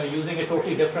 you know, using a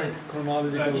totally different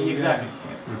chronological. Exactly.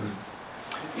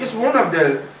 Yes, one of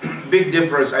the big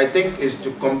difference I think is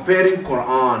to comparing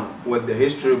Quran with the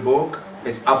history book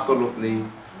is absolutely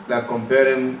like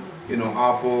comparing, you know,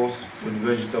 apples with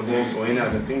vegetables or any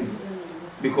other things.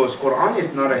 Because Quran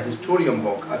is not a historian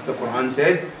book, as the Quran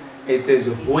says. It says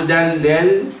Hudan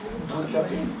lil.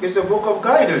 It's a book of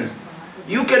guidance.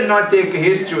 You cannot take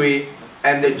history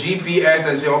and the GPS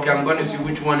and say, okay, I'm going to see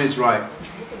which one is right.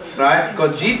 Right?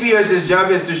 Because GPS's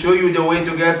job is to show you the way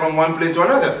to get from one place to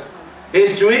another.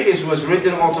 History was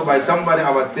written also by somebody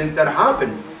about things that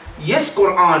happened. Yes,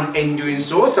 Quran, in doing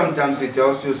so, sometimes it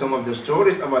tells you some of the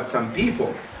stories about some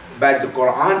people. But the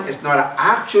Quran is not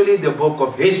actually the book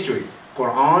of history.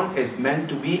 Quran is meant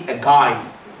to be a guide.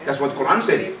 That's what Quran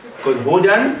says. Because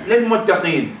Hudan lil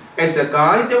muttaqeen. It's a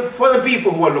guide for the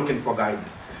people who are looking for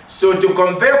guidance. So to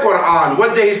compare Quran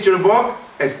with the history book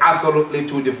is absolutely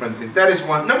two different things. That is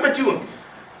one. Number two,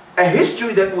 a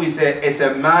history that we say is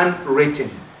a man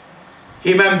written,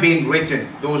 human being written,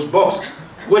 those books,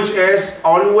 which is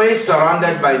always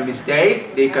surrounded by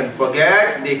mistake. They can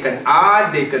forget, they can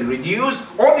add, they can reduce.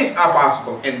 All these are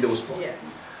possible in those books. Yes.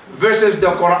 Versus the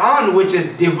Quran, which is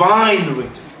divine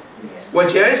written,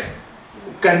 which is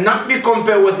cannot be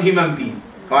compared with human being.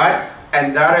 Right?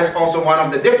 And that is also one of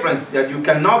the difference, that you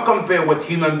cannot compare what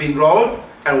human being wrote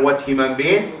and what human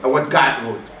being and what God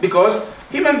wrote. Because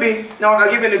human being, now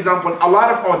I'll give you an example, a lot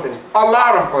of authors,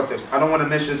 I don't want to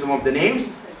mention some of the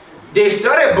names, they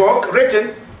start a book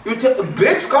written,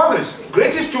 great scholars,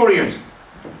 great historians,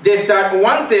 they start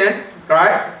one thing,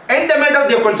 right? In the middle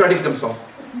they contradict themselves.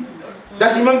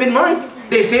 That's human being mind.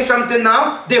 They say something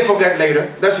now, they forget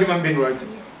later. That's human being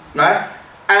writing. Right?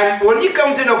 And when you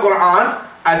come to the Quran,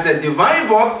 as a divine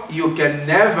book, you can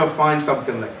never find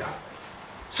something like that.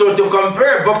 So to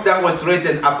compare a book that was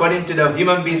written according to the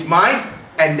human being's mind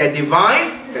and the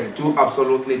divine is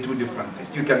absolutely two different things.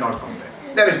 You cannot compare.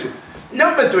 That is true.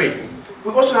 Number three,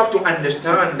 we also have to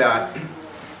understand that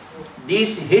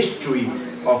this history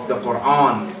of the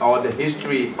Quran or the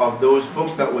history of those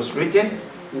books that was written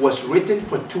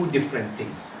for two different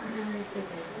things.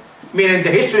 Meaning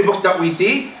the history books that we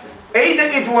see, either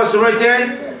it was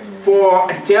written for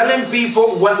telling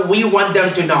people what we want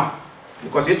them to know,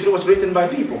 because history was written by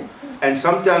people, and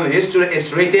sometimes history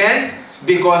is written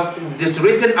because it's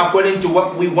written according to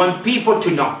what we want people to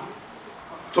know.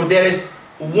 So there is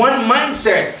one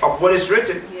mindset of what is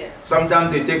written.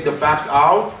 Sometimes they take the facts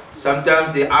out,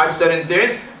 sometimes they add certain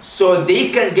things so they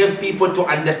can get people to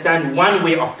understand one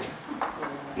way of things.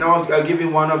 Now I'll give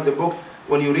you one of the books.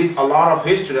 When you read a lot of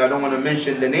history, I don't want to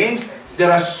mention the names, there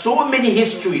are so many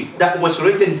histories that was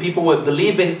written, people were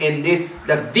believing in this,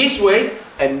 that this way,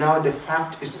 and now the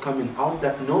fact is coming out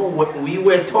that no, what we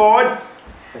were taught,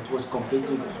 it was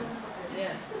completely different.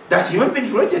 That's human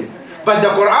beings written. But the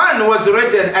Quran was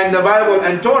written, and the Bible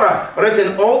and Torah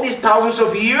written all these thousands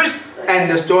of years, and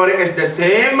the story is the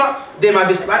same. There might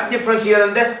be slight difference here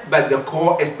and there, but the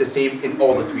core is the same in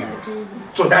all the three books.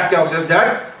 So that tells us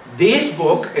that this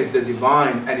book is the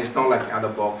divine and it's not like the other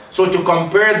book. So to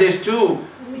compare these two,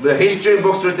 the history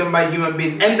books written by human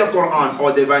beings and the Quran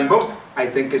or divine books, I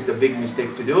think is the big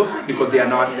mistake to do because they are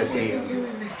not the same.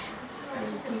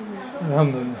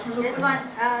 Just one,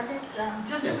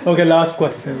 yes. Okay, last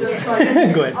question.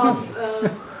 Go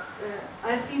ahead.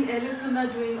 I've seen Ahlul Sunnah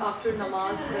doing after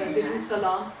namaz, they do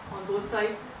salam on both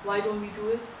sides. Why don't we do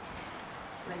it?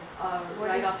 Like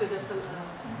right after the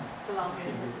salam,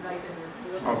 right?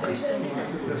 Okay.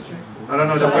 I don't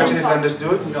know, the question is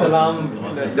understood?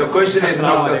 Salam. The question is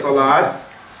after salat,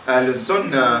 Ahlul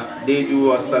Sunnah, they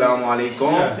do assalamu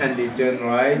alaikum and they turn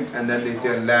right and then they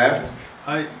turn left.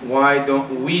 Why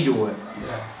don't we do it?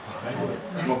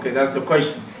 Okay, that's the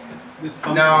question.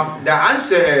 Now, the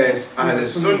answer is Ahlul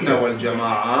Sunnah wal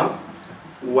Jama'ah,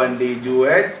 when they do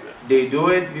it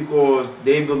because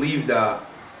they believe that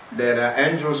there are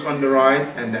angels on the right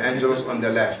and the angels on the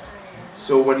left.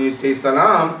 So when you say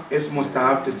salam, it's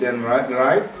mustahab to turn right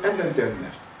and then turn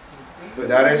left. So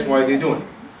that is why they do it.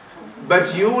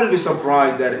 But you will be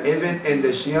surprised that even in the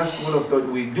Shia school of thought,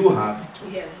 we do have it too.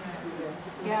 Yes.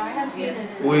 Yeah, I have seen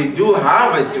it. We do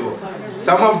have it too.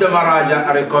 Some of the maraja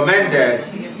are recommended,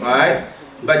 right?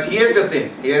 But here's the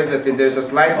thing. There's a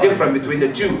slight difference between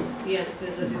the two. Yes,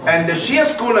 there's a difference. And the Shia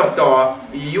school of thought,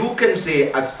 you can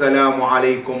say Assalamu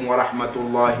alaikum wa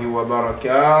rahmatullahi wa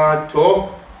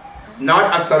barakatuh.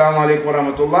 Not Assalamu alaikum wa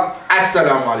rahmatullah.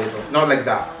 Assalamu alaikum. Not like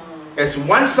that. It's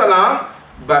one salam,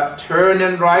 but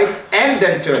turning right and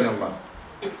then turning left.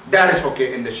 That is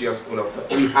okay in the Shia school of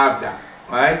thought. We have that,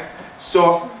 right?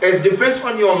 So it depends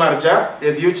on your marja.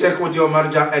 If you check with your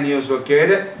marja and you're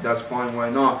okay, that's fine. Why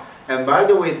not? And by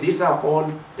the way, these are all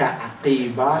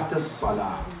ta'qibat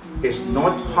as-salah. It's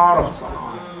not part of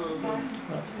salah.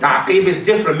 Ta'qib is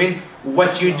different. Mean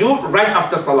what you do right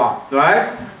after salah,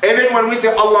 right? Even when we say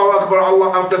Allahu Akbar,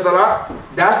 Allah after salah,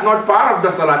 that's not part of the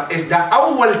salah. It's the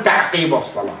awwal ta'qib of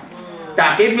salah.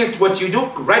 Ta'qib means what you do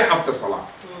right after salah,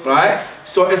 right?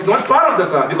 So it's not part of the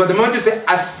salah, because the moment you say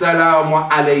Assalamu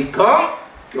alaikum,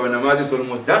 your namaz is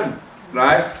almost done,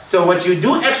 right? So what you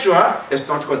do extra is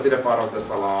not considered part of the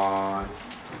salah.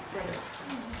 Yes.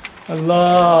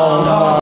 Allah.